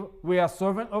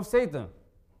servant of Satan.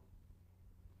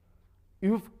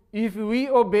 If we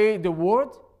obey the word,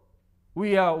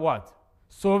 we are what?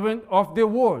 Servant of the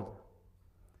word.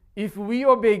 If we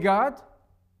obey God,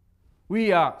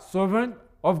 we are servant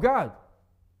of God.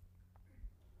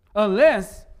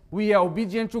 Unless we are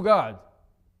obedient to God,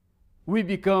 we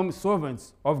become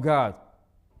servants of God.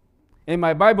 And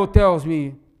my Bible tells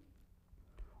me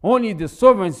only the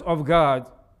servants of God,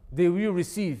 they will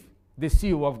receive the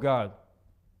seal of God.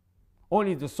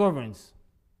 Only the servants.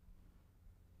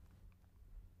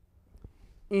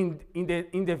 In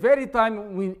the very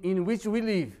time in which we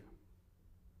live,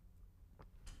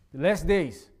 the last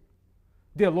days,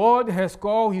 the Lord has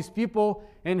called his people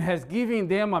and has given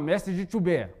them a message to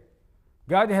bear.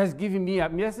 God has given me a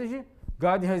message.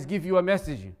 God has given you a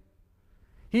message.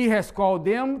 He has called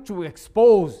them to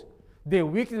expose the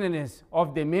wickedness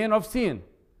of the men of sin,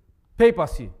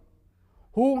 papacy,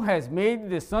 who has made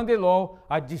the Sunday law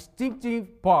a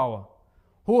distinctive power,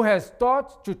 who has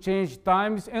thought to change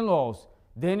times and laws,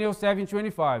 Daniel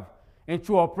 7:25, and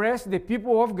to oppress the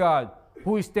people of God,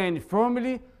 who stand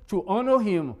firmly to honor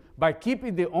him by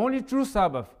keeping the only true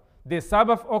Sabbath, the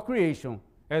Sabbath of creation,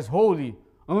 as holy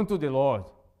unto the Lord.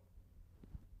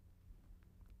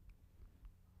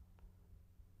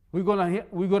 We're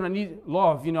gonna need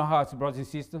love in our hearts, brothers and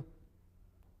sisters.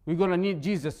 We're gonna need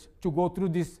Jesus to go through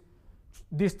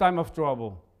this time of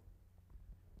trouble.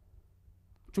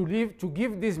 To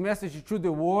give this message to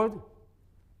the world,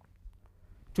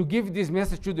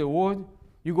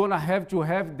 you're gonna have to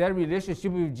have that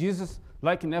relationship with Jesus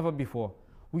like never before.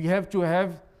 We have to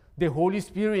have the Holy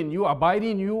Spirit in you,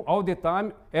 abiding in you all the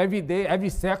time, every day, every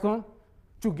second,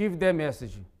 to give that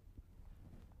message.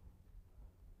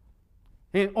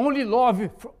 And only love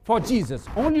for Jesus,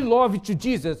 only love to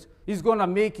Jesus is going to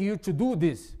make you to do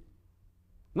this.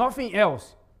 Nothing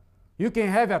else. You can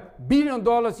have $1 billion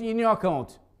in your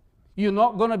account. You're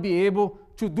not going to be able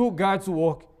to do God's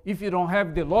work if you don't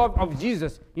have the love of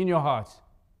Jesus in your heart.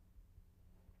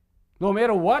 No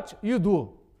matter what you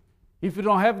do, if you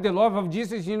don't have the love of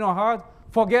Jesus in your heart,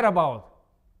 forget about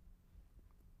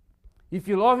it. If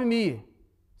you love me,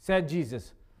 said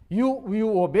Jesus, you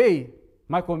will obey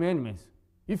my commandments.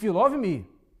 If you love me.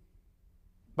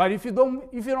 But if you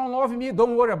don't love me,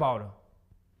 don't worry about it.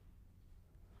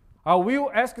 I will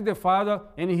ask the Father,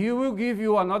 and he will give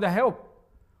you another help,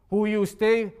 who will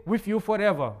stay with you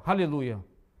forever. Hallelujah.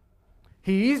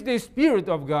 He is the Spirit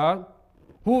of God,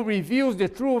 who reveals the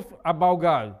truth about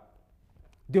God.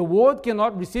 The world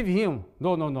cannot receive him.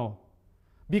 No.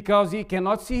 Because he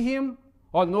cannot see him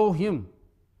or know him.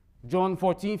 John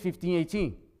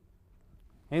 14:15-18.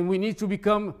 And we need to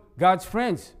become God's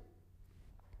friends.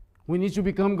 We need to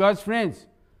become God's friends.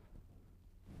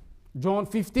 John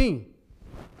 15.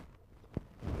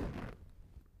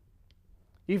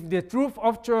 If the truth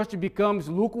of church becomes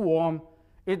lukewarm,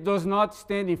 it does not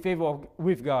stand in favor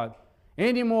with God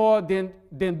any more than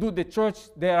do the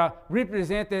church that are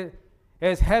represented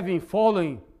as having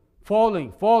fallen,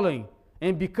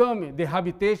 and become the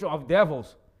habitation of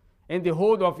devils, and the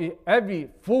hold of every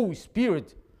foul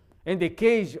spirit, and the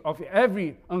cage of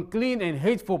every unclean and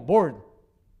hateful bird.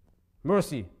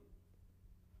 Mercy.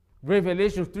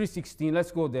 Revelation 3:16.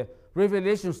 Let's go there.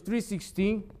 Revelation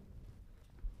 3:16.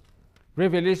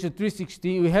 Revelation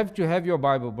 3:16. You have to have your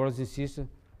Bible, brothers and sisters.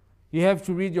 You have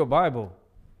to read your Bible.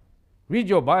 Read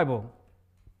your Bible.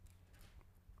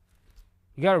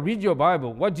 You got to read your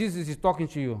Bible. What Jesus is talking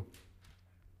to you.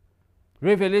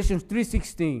 Revelation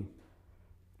 3:16.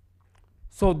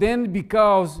 So then,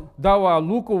 because thou art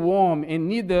lukewarm and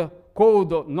neither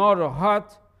cold nor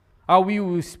hot, I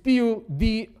will spew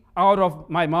thee out of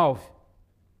my mouth.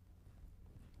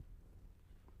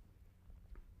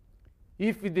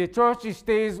 If the church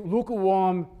stays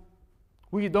lukewarm,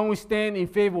 we don't stand in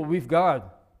favor with God.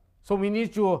 So we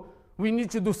need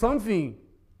to do something.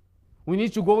 We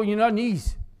need to go in our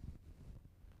knees.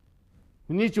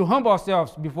 We need to humble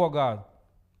ourselves before God.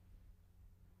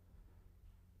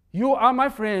 You are my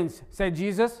friends, said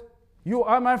Jesus. You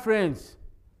are my friends,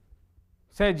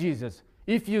 said Jesus.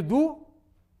 If you do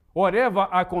whatever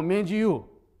I command you,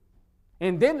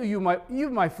 and then you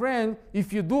my friend,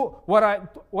 if you do what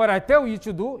I tell you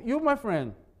to do, you my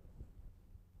friend.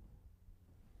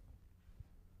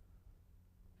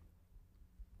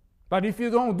 But if you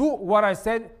don't do what I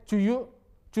said to you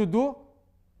to do,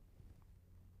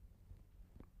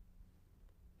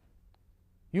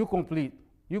 you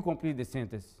complete the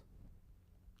sentence.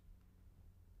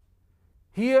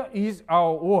 Here is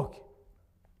our work,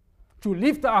 to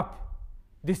lift up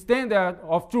the standard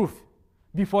of truth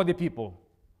before the people.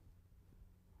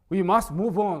 We must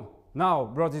move on now,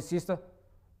 brothers and sisters.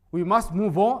 We must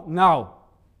move on now.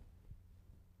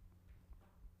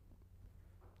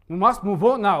 We must move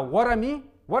on now. What I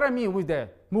mean with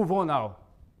that, move on now.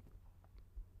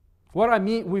 What I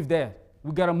mean with that,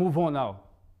 we got to move on now.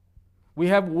 We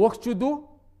have work to do.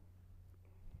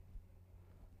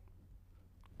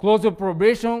 Close of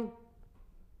probation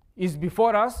is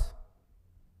before us.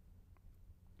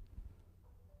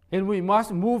 And we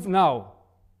must move now.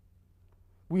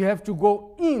 We have to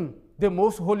go in the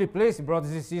most holy place,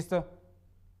 brothers and sisters.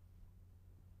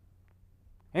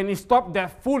 And stop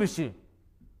that foolishness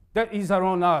that is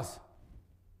around us.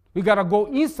 We got to go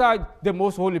inside the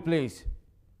most holy place.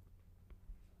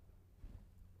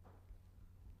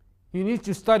 You need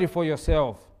to study for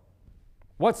yourself.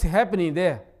 What's happening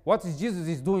there? What is Jesus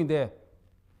is doing there?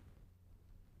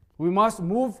 We must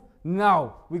move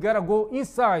now. We got to go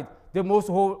inside the most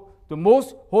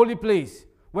holy place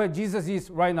where Jesus is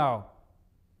right now.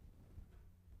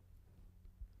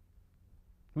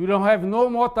 We don't have no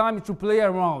more time to play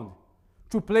around,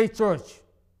 to play church.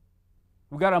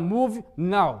 We got to move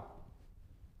now.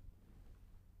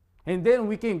 And then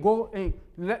we can go and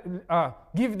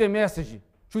give the message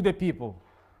to the people.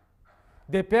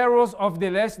 The perils of the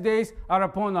last days are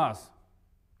upon us.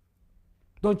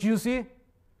 Don't you see?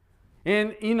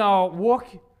 And in our work,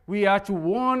 we are to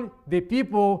warn the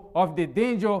people of the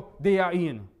danger they are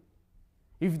in.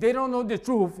 If they don't know the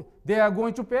truth, they are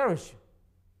going to perish.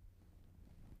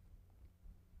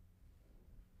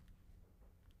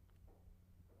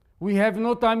 We have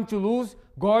no time to lose.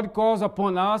 God calls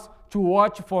upon us to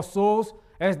watch for souls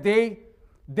as they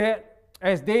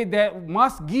that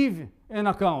must give an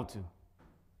account.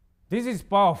 This is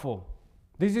powerful.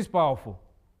 This is powerful.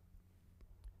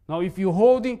 Now, if you're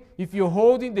holding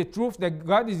the truth that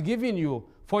God is giving you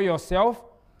for yourself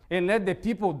and let the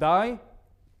people die,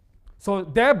 so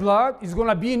their blood is going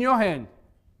to be in your hand.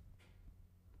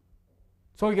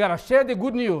 So you got to share the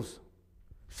good news.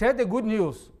 Share the good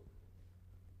news.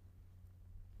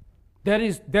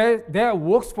 That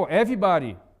works for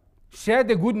everybody. Share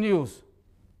the good news.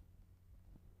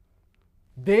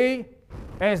 That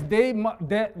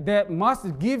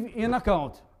must give an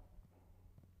account.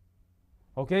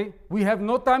 Okay? We have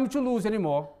no time to lose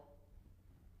anymore.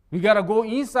 We got to go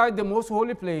inside the most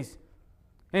holy place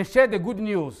and share the good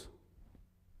news.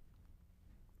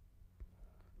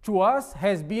 To us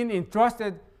has been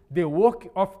entrusted the work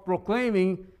of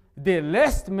proclaiming the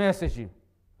last message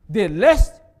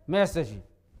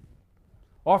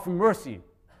of mercy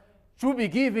to be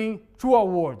given to our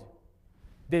world.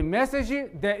 The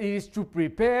message that is to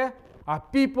prepare a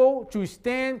people to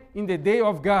stand in the day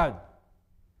of God.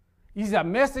 Is a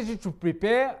message to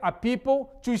prepare a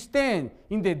people to stand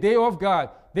in the day of God.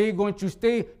 They're going to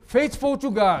stay faithful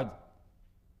to God,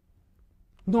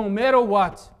 no matter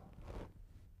what.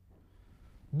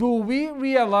 Do we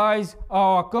realize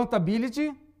our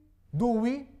accountability? Do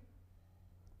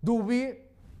we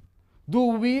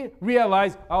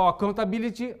realize our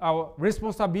accountability, our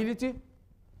responsibility?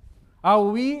 Are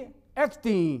we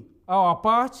acting our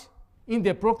part in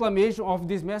the proclamation of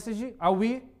this message? Are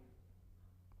we?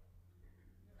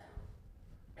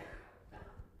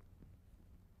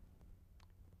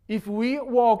 If we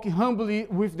walk humbly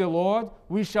with the Lord,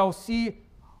 we shall see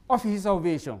of his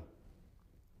salvation.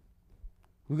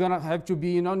 We're going to have to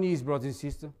be in our knees, brothers and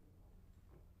sisters.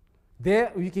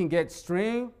 There we can get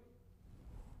strength.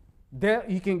 There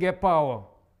you can get power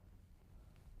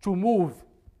to move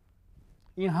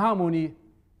in harmony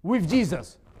with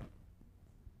Jesus.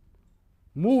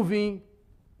 Moving,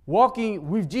 walking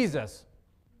with Jesus.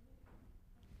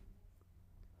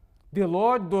 The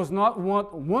Lord does not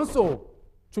want one soul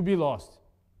to be lost.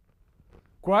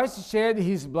 Christ shed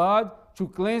his blood to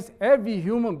cleanse every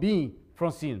human being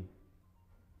from sin.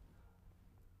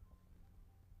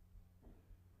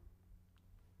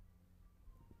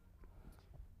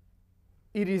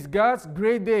 It is God's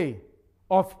great day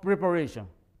of preparation.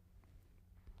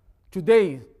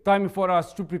 Today, time for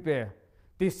us to prepare.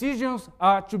 Decisions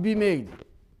are to be made.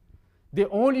 The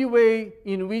only way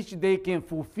in which they can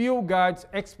fulfill God's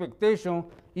expectation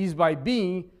is by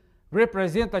being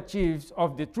representatives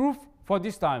of the truth for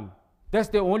this time. That's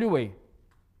the only way.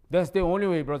 That's the only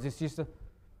way, brothers and sisters.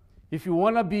 If you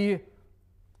want to be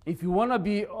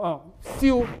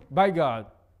sealed by God,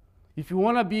 if you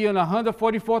want to be in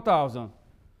 144,000,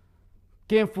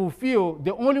 can fulfill,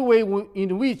 the only way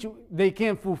in which they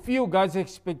can fulfill God's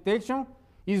expectation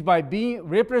is by being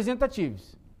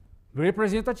representatives.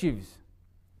 Representatives.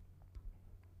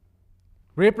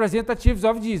 Representatives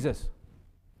of Jesus.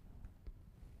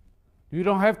 You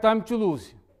don't have time to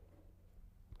lose.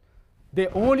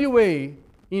 The only way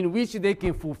in which they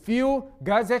can fulfill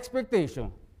God's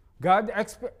expectation. God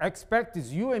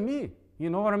expects you and me. You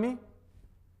know what I mean?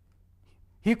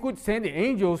 He could send the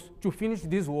angels to finish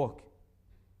this work.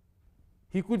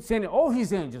 He could send all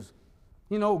his angels,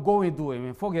 go and do it,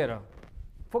 man. Forget it.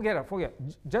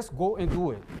 Just go and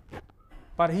do it.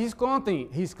 But he's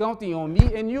counting on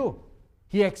me and you.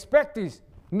 He expects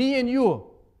me and you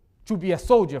to be a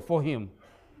soldier for him.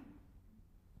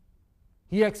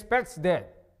 He expects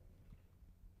that.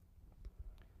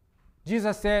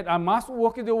 Jesus said, I must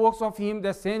work the works of him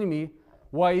that sent me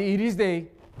while it is day.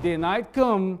 The night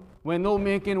come when no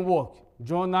man can work.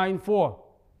 John 9:4.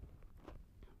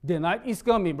 The night is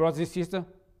coming, brothers and sisters.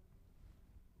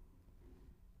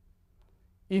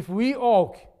 If we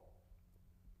walk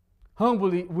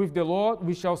humbly with the Lord,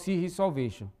 we shall see his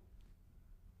salvation.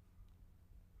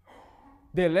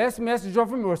 The last message of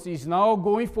mercy is now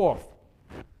going forth.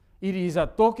 It is a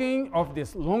token of the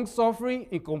long suffering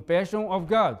and compassion of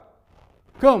God.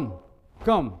 Come,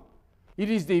 come.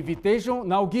 It is the invitation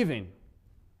now given.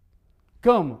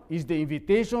 Come is the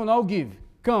invitation now given.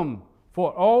 Come,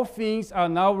 for all things are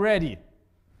now ready.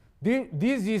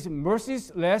 This is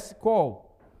mercy's last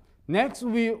call. Next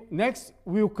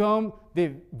will come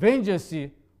the vengeance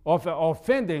of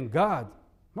offending God.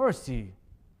 Mercy.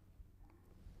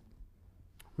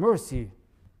 Mercy.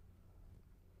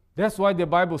 That's why the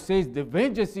Bible says the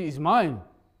vengeance is mine.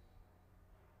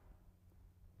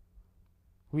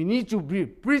 We need to be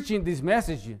preaching this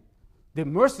message, the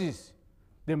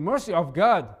mercy of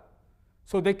God,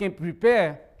 so they can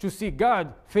prepare to see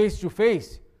God face to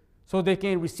face, so they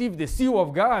can receive the seal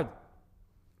of God.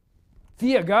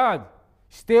 Fear God,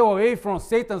 stay away from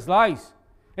Satan's lies,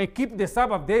 and keep the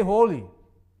Sabbath day holy.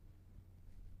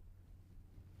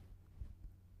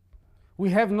 We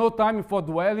have no time for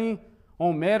dwelling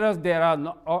on matters that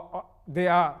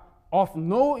are of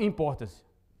no importance.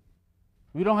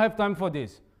 We don't have time for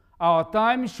this. Our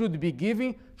time should be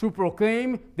given to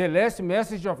proclaim the last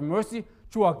message of mercy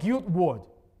to a guilt world.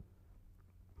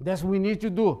 That's what we need to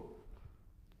do,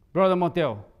 Brother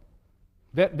Montel.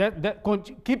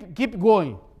 Keep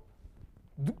going.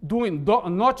 Doing door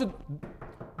to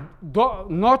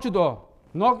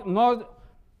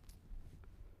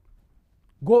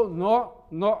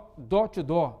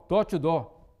door. Door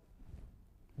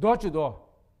to door.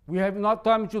 We have not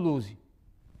time to lose.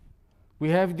 We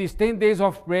have these 10 days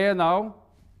of prayer now.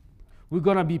 We're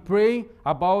going to be praying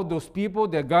about those people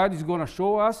that God is going to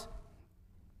show us.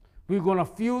 We're going to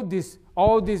fill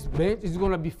all this bench is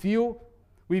going to be filled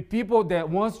with people that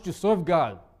wants to serve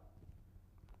God.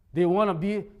 They want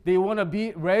to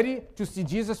be ready to see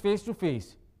Jesus face to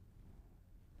face.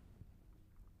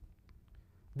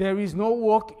 There is no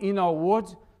work in our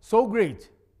world so great,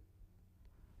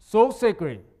 so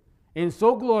sacred, and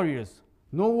so glorious.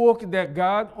 No work that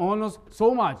God honors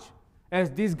so much as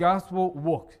this gospel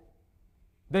work.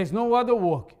 There's no other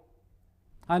work.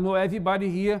 I know everybody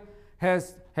here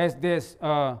has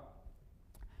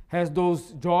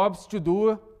those jobs to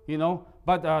do,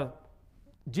 but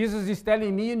Jesus is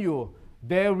telling me and you,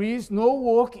 there is no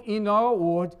work in our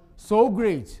world so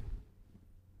great.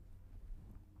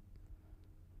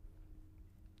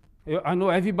 I know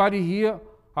everybody here,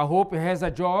 I hope, has a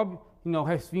job,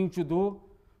 has things to do,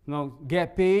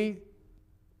 get paid.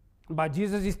 But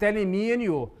Jesus is telling me and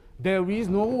you, there is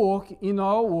no work in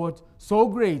our world so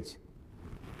great,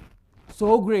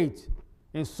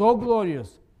 and so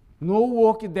glorious. No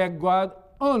work that God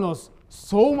honors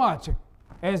so much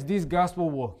as this gospel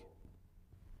work.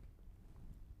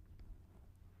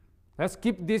 Let's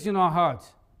keep this in our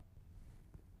hearts.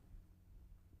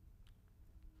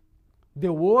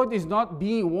 The world is not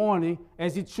being warned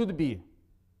as it should be.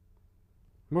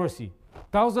 Mercy.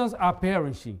 Thousands are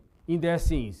perishing in their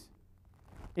sins.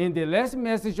 And the last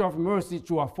message of mercy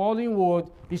to a fallen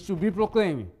world is to be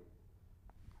proclaimed.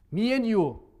 Me and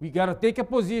you, we got to take a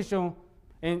position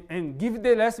and give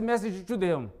the last message to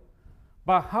them.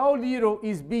 But how little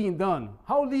is being done?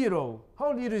 How little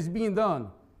is being done?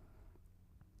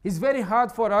 It's very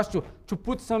hard for us to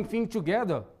put something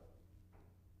together.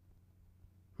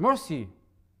 Mercy.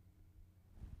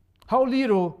 How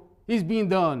little is being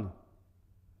done?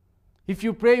 If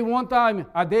you pray one time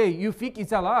a day, you think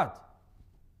it's a lot.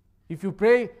 If you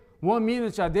pray 1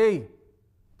 minute a day,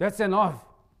 that's enough.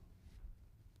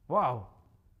 Wow.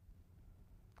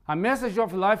 A message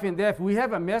of life and death. We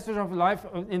have a message of life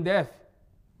and death.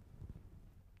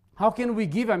 How can we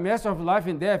give a message of life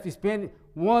and death, spend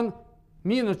 1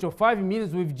 minute or 5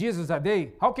 minutes with Jesus a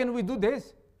day? How can we do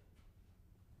this?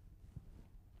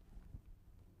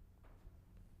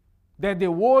 That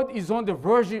the world is on the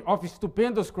verge of a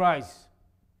stupendous Christ.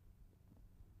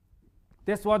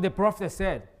 That's what the prophet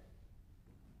said.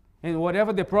 And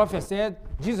whatever the prophet said,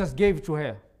 Jesus gave to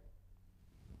her.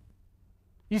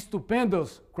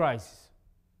 Stupendous Christ.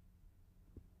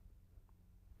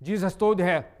 Jesus told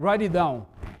her, write it down.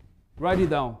 Write it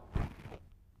down.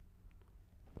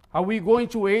 Are we going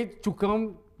to wait to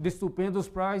come the stupendous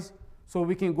prize so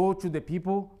we can go to the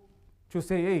people to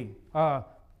say, hey,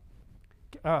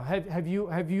 have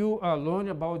you learned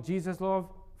about Jesus' love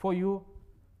for you?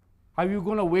 Are you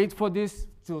going to wait for this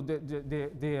to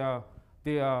the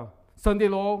Sunday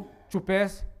law to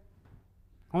pass?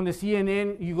 On the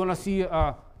CNN, you're going to see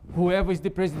whoever is the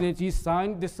president is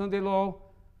sign the Sunday law.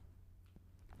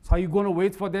 So are you going to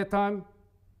wait for that time?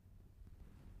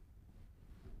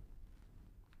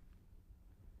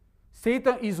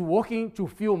 Satan is working to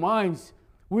fill minds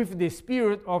with the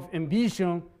spirit of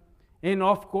ambition and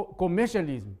of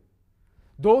commercialism.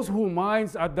 Those whose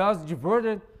minds are thus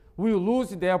diverted will lose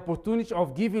the opportunity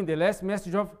of giving the last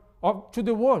message to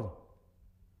the world.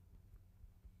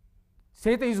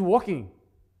 Satan is working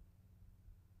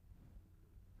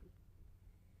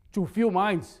to fill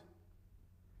minds.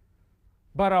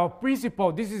 But our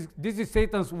principal, this is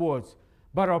Satan's words,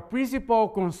 but our principal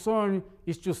concern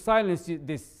is to silence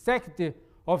the sect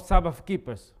of Sabbath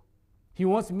keepers. He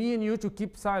wants me and you to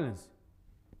keep silence.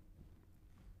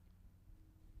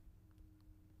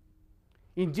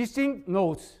 In distinct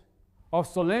notes of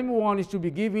solemn warnings to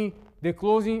be given the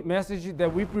closing message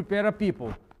that we prepare a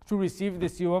people to receive the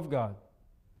seal of God.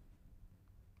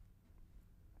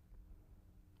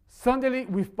 Suddenly,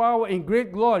 with power and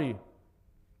great glory,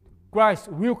 Christ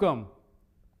will come.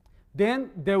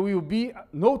 Then there will be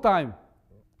no time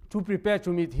to prepare to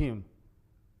meet him.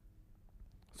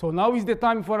 So now is the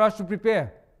time for us to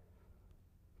prepare,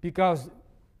 because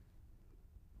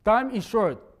time is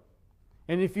short.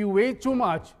 And if you wait too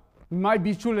much, it might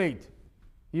be too late.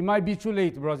 It might be too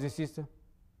late, brothers and sisters.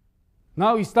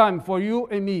 Now it's time for you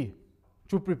and me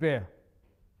to prepare.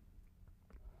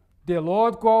 The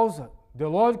Lord calls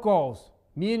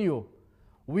me and you.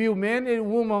 Will man and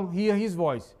woman hear his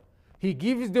voice? He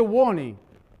gives the warning.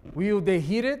 Will they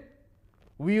hear it?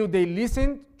 Will they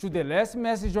listen to the last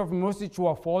message of mercy to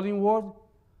a fallen world?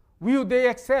 Will they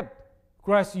accept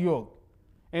Christ's yoke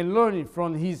and learn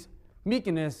from his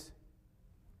meekness,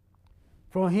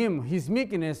 his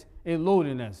meekness and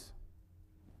lowliness?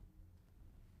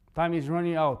 Time is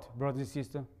running out, brothers and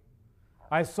sisters.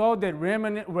 I saw that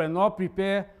remnant were not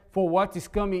prepared for what is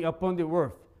coming upon the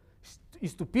earth.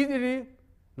 Stupidity,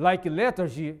 like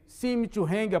lethargy, seemed to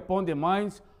hang upon the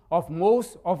minds of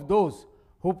most of those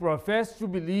who profess to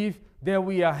believe that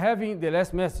we are having the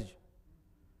last message.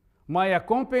 My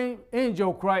accompanying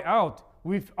angel cried out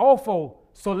with awful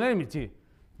solemnity,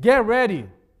 "Get ready,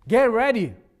 get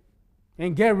ready,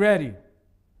 and get ready."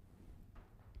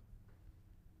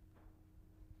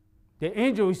 The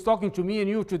angel is talking to me and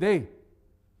you today.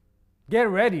 Get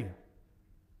ready.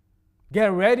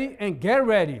 Get ready and get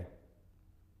ready.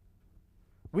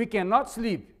 We cannot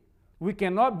sleep. We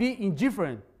cannot be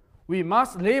indifferent. We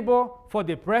must labor for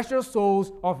the precious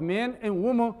souls of men and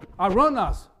women around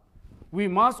us. We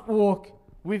must work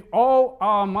with all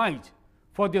our might,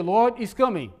 for the Lord is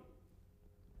coming.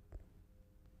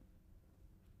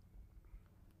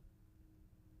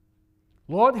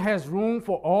 Lord has room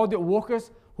for all the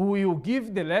workers who will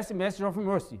give the last message of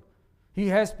mercy. He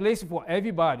has place for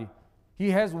everybody. He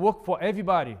has work for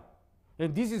everybody.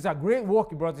 And this is a great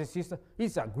work, brothers and sisters.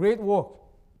 It's a great work.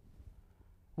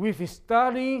 with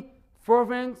studying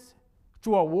fervent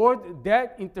to a word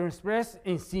that interprets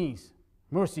in sins.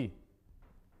 Mercy.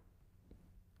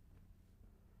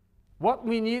 What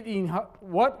we need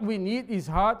is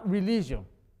heart religion.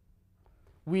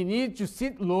 We need to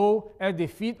sit low at the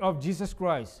feet of Jesus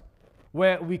Christ,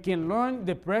 where we can learn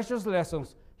the precious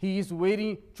lessons he is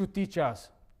waiting to teach us.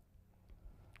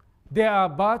 There are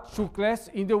but two classes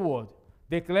in the world,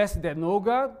 the class that know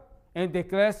God and the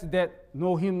class that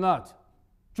know him not.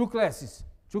 Two classes.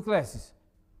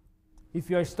 If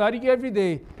you are studying every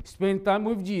day, spend time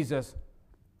with Jesus,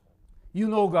 you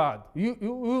know God, you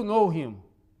know him.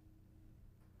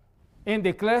 And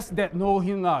the class that know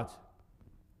him not.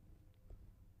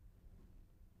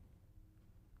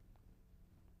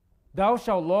 Thou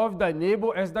shalt love thy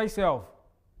neighbor as thyself.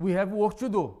 We have work to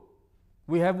do.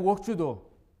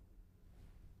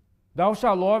 Thou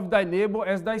shalt love thy neighbor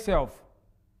as thyself.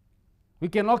 We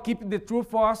cannot keep the truth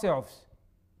for ourselves.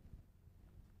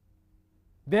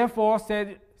 Therefore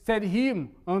said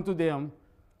him unto them,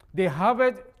 the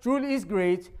harvest truly is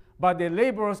great, but the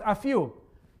laborers are few.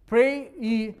 Pray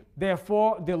ye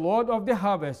therefore the Lord of the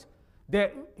harvest,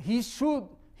 that he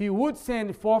would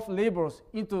send forth laborers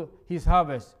into his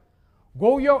harvest.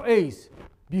 Go your ways,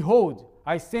 behold,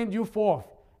 I send you forth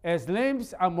as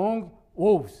lambs among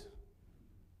wolves.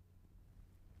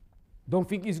 Don't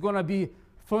think it's gonna be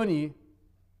funny.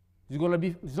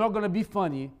 It's not gonna be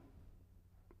funny.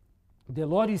 The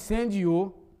Lord is sending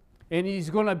you, and He's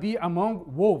gonna be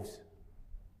among wolves.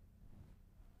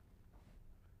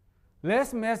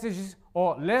 Less messages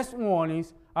or less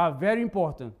warnings are very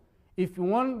important. If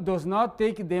one does not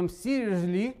take them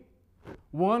seriously,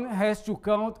 one has to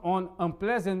count on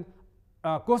unpleasant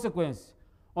consequences.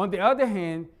 On the other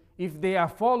hand, if they are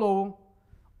followed,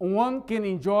 one can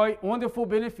enjoy wonderful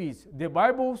benefits. The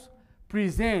Bible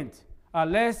presents a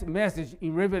last message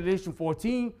in Revelation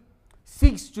 14,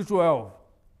 6 to 12.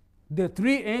 The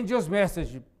three angels'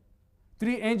 message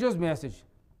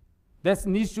that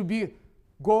needs to be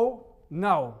go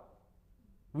now.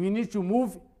 We need to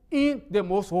move in the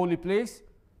most holy place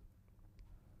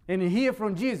and hear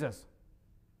from Jesus.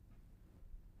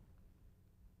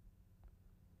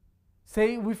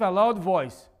 Say with a loud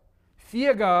voice,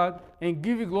 fear God and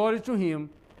give glory to him,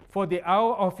 for the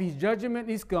hour of his judgment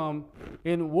is come,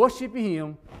 and worship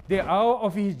him. The hour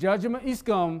of his judgment is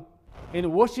come,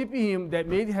 and worship him that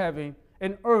made heaven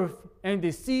and earth and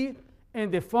the sea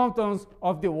and the fountains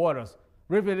of the waters.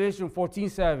 Revelation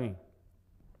 14:7.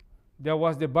 That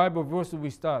was the Bible verse we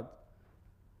start.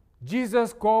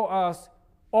 Jesus called us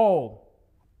all,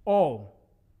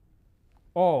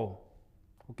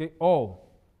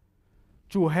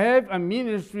 to have a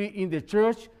ministry in the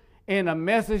church and a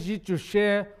message to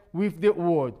share with the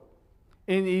world.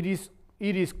 And it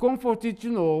is comforting to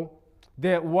know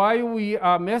that while we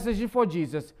are messaging for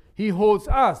Jesus, he holds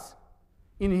us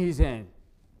in his hand.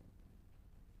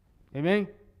 Amen?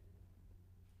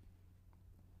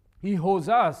 He holds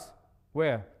us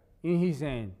where? In his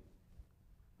hand.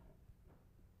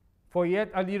 For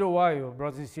yet a little while,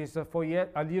 brothers and sisters, for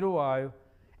yet a little while,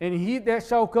 and he that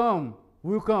shall come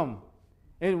will come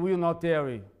and will not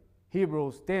tarry.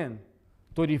 Hebrews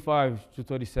 10:35 to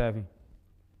 37.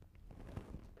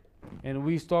 And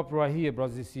we stop right here,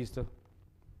 brothers and sisters.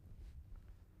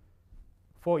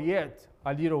 For yet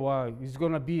a little while, it's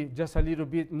going to be just a little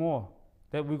bit more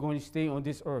that we're going to stay on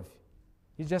this earth.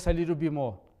 It's just a little bit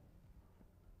more.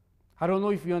 I don't know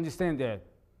if you understand that.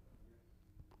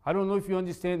 I don't know if you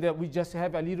understand that we just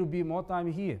have a little bit more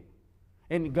time here.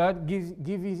 And God is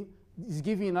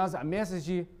giving us a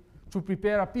message to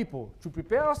prepare our people, to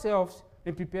prepare ourselves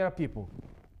and prepare our people.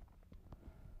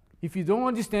 If you don't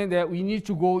understand that, we need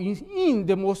to go in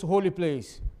the most holy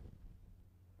place.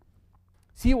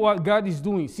 See what God is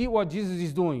doing. See what Jesus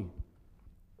is doing.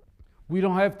 We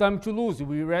don't have time to lose.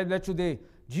 We read that today.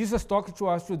 Jesus talked to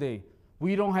us today.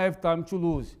 We don't have time to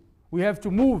lose. We have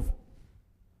to move.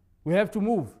 We have to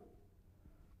move.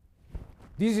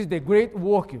 This is the great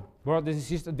work, brothers and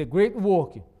sisters, the great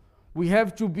work. We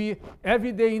have to be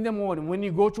every day in the morning when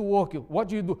you go to work. What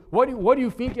do you do? What do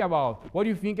you think about? What do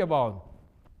you think about?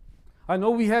 I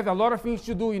know we have a lot of things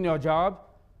to do in our job,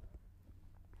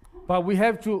 but we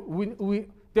have to.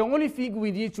 The only thing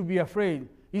we need to be afraid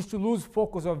is to lose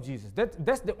focus of Jesus.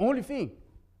 That's the only thing.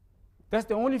 That's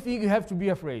the only thing you have to be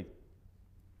afraid.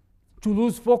 To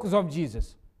lose focus of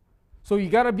Jesus. So you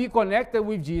gotta be connected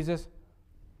with Jesus,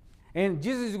 and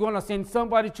Jesus is gonna send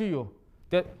somebody to you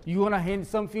that you're gonna hand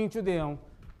something to them.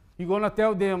 You're gonna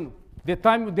tell them the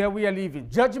time that we are living,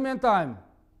 judgment time.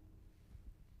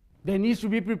 They need to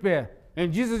be prepared.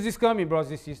 And Jesus is coming, brothers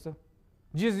and sisters.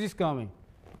 Jesus is coming.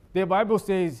 The Bible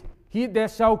says he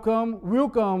that shall come,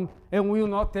 and will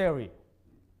not tarry.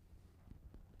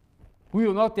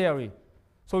 Will not tarry.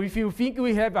 So if you think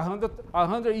we have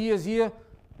 100 years here,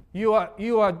 you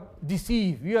are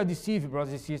deceived. You are deceived,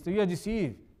 brothers and sisters. You are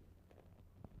deceived.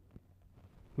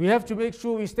 We have to make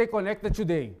sure we stay connected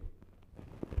today.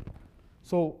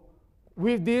 So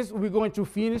with this, we're going to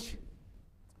finish.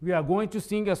 We are going to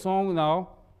sing a song now.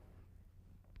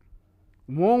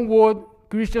 One word,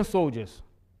 Christian soldiers.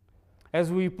 As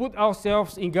we put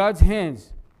ourselves in God's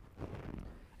hands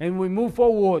and we move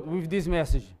forward with this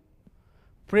message.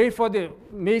 Pray for the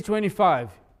May 25.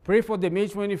 Pray for the May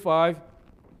 25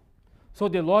 so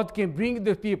the Lord can bring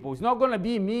the people. It's not going to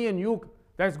be me and you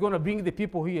that's going to bring the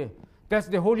people here. That's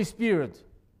the Holy Spirit.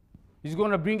 He's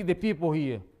going to bring the people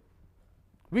here.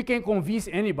 We can't convince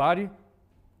anybody.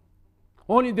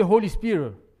 Only the Holy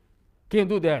Spirit can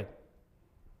do that.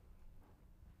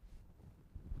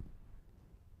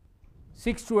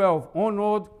 612,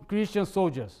 Honored Christian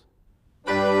Soldiers.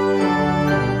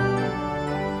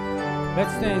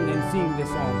 Let's stand and sing the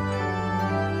song.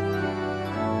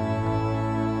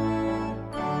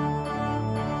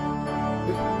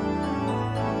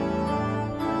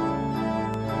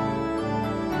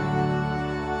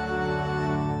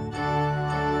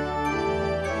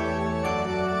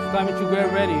 It's time to get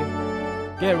ready.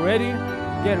 Get ready,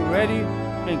 get ready,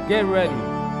 and get ready.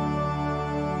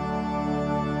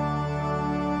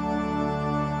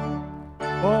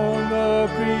 Honor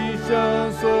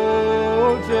Christian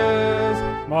soldiers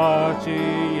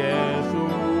marching as to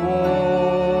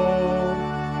war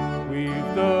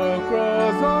with the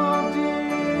cross of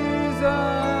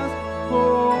Jesus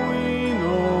going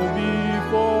on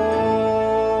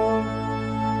before.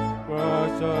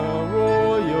 Crush a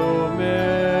royal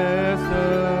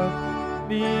master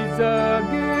leads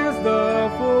against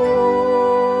the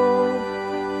foe,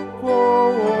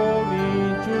 forward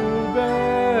into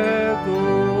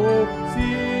battle.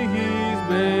 See his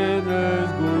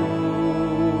banners go.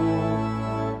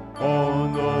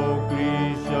 On the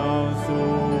Christian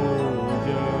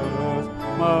soldiers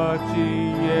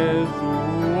marching as to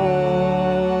war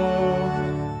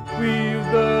with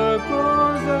the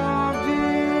cross of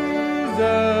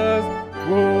Jesus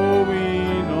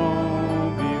going on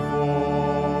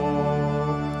before.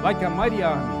 Like a mighty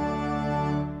army.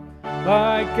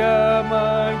 Like a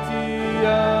mighty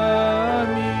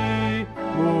army,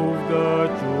 move the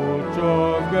church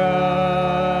of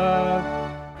God.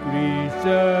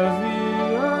 Christians, we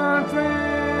are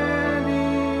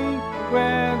trending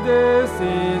when the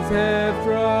saints have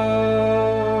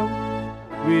triumphed.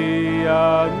 We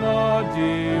are not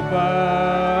divided,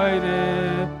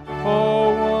 all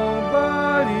one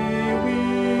body we,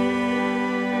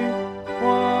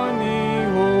 one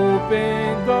in hope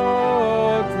and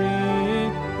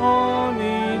doctrine, one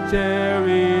in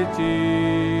charity.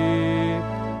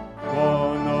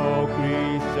 One of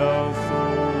Christian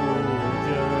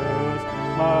soldiers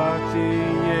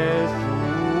marching as to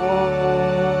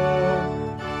war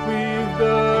with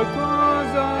the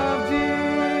cause of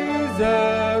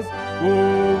Jesus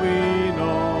going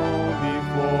on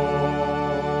before.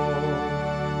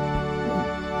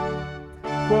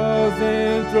 Cross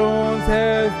and thrones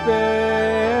have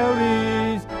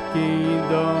perished,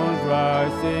 kingdoms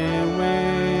rise and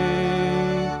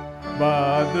wane,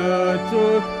 but the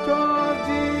church of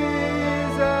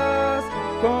Jesus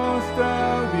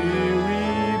constantly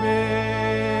remain.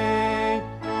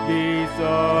 Gates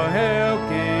of hell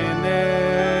can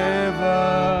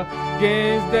never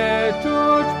against that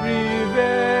church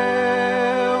prevail.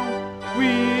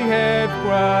 We have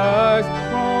Christ's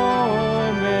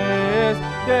promise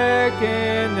that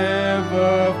can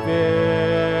never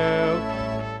fail.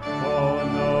 On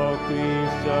the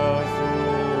Christian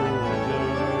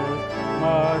soldiers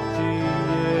marching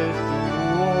as to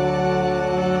war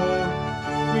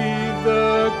with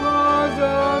the cause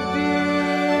of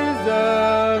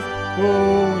Jesus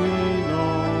going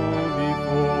on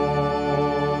before.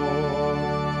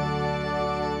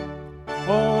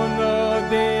 Honor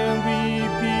them, we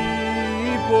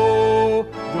people,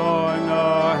 join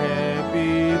our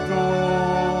happy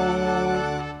throng.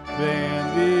 Blend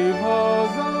with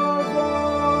halls of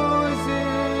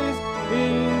voices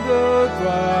in the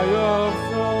triumph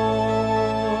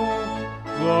song.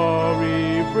 Glory,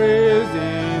 praise,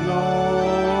 and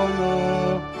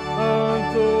honor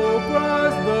unto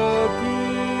Christ the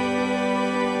King.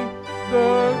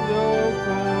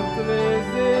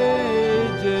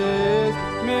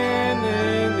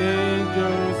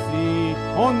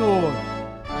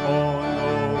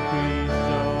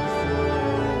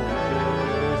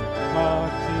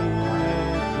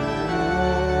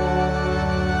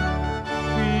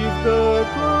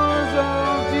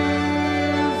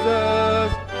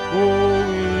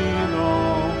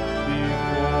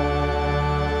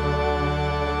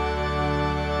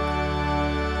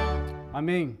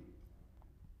 Amen.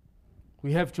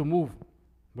 We have to move,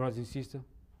 brothers and sisters.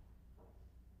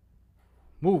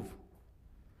 Move.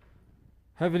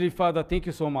 Heavenly Father, thank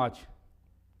you so much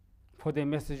for the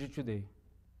message today.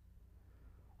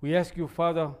 We ask you,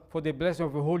 Father, for the blessing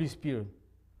of the Holy Spirit.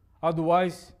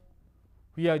 Otherwise,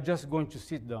 we are just going to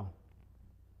sit down.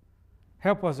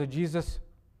 Help us, Jesus,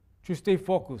 to stay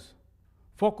focused.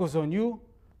 Focus on you,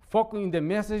 focus in the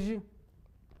message,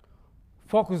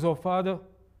 focus, oh Father,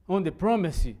 on the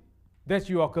promise that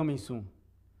you are coming soon.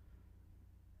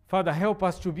 Father, help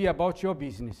us to be about your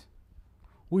business.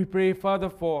 We pray, Father,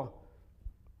 for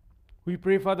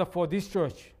this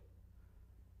church.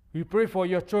 We pray for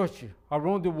your church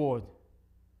around the world.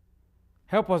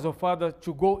 Help us, oh Father,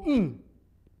 to go in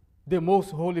the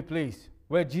most holy place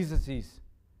where Jesus is.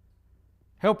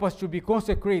 Help us to be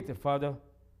consecrated, Father.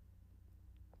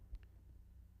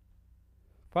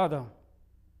 Father,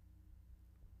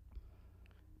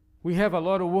 we have a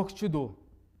lot of work to do.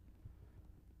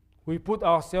 We put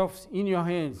ourselves in your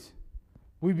hands.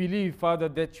 We believe, Father,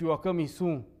 that you are coming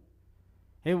soon.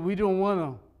 And we don't want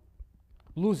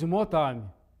to lose more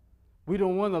time. We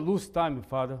don't want to lose time,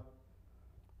 Father.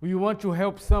 We want to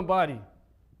help somebody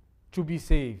to be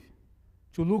saved,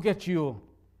 to look at you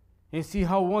and see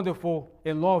how wonderful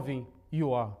and loving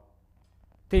you are.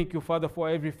 Thank you, Father, for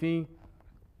everything.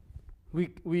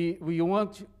 We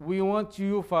want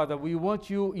you, Father. We want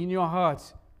you in your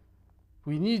hearts.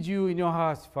 We need you in your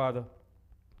hearts, Father.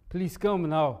 Please come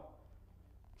now.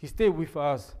 Stay with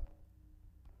us.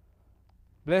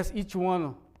 Bless each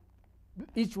one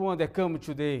that comes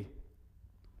today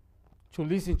to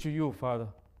listen to you, Father.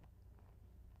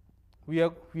 We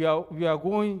are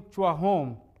going to our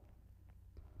home,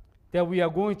 that we are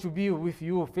going to be with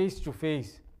you face to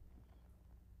face.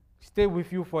 Stay with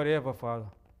you forever, Father.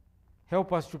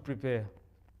 Help us to prepare.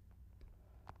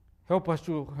 Help us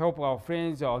to help our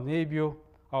friends, our neighbor.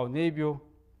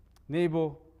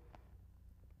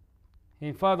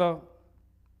 And Father,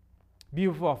 be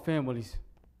with our families.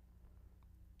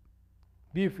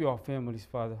 Be with your families,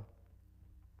 Father.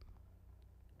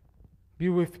 Be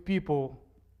with people,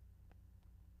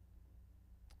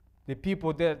 the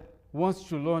people that wants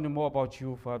to learn more about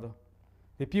you, Father.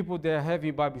 The people that are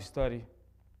having Bible study.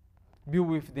 Be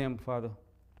with them, Father.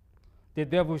 The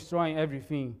devil is trying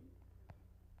everything.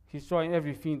 He's trying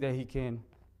everything that he can.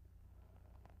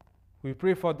 We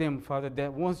pray for them, Father,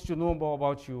 that wants to know more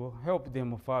about you. Help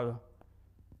them, Father.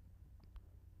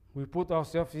 We put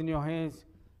ourselves in your hands.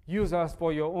 Use us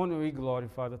for your honor and glory,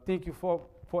 Father. Thank you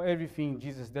for everything,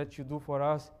 Jesus, that you do for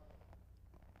us,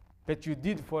 that you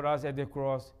did for us at the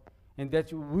cross, and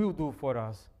that you will do for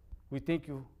us. We thank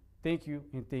you,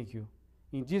 and thank you.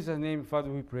 In Jesus' name,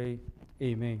 Father, we pray.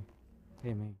 Amen.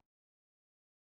 Amen.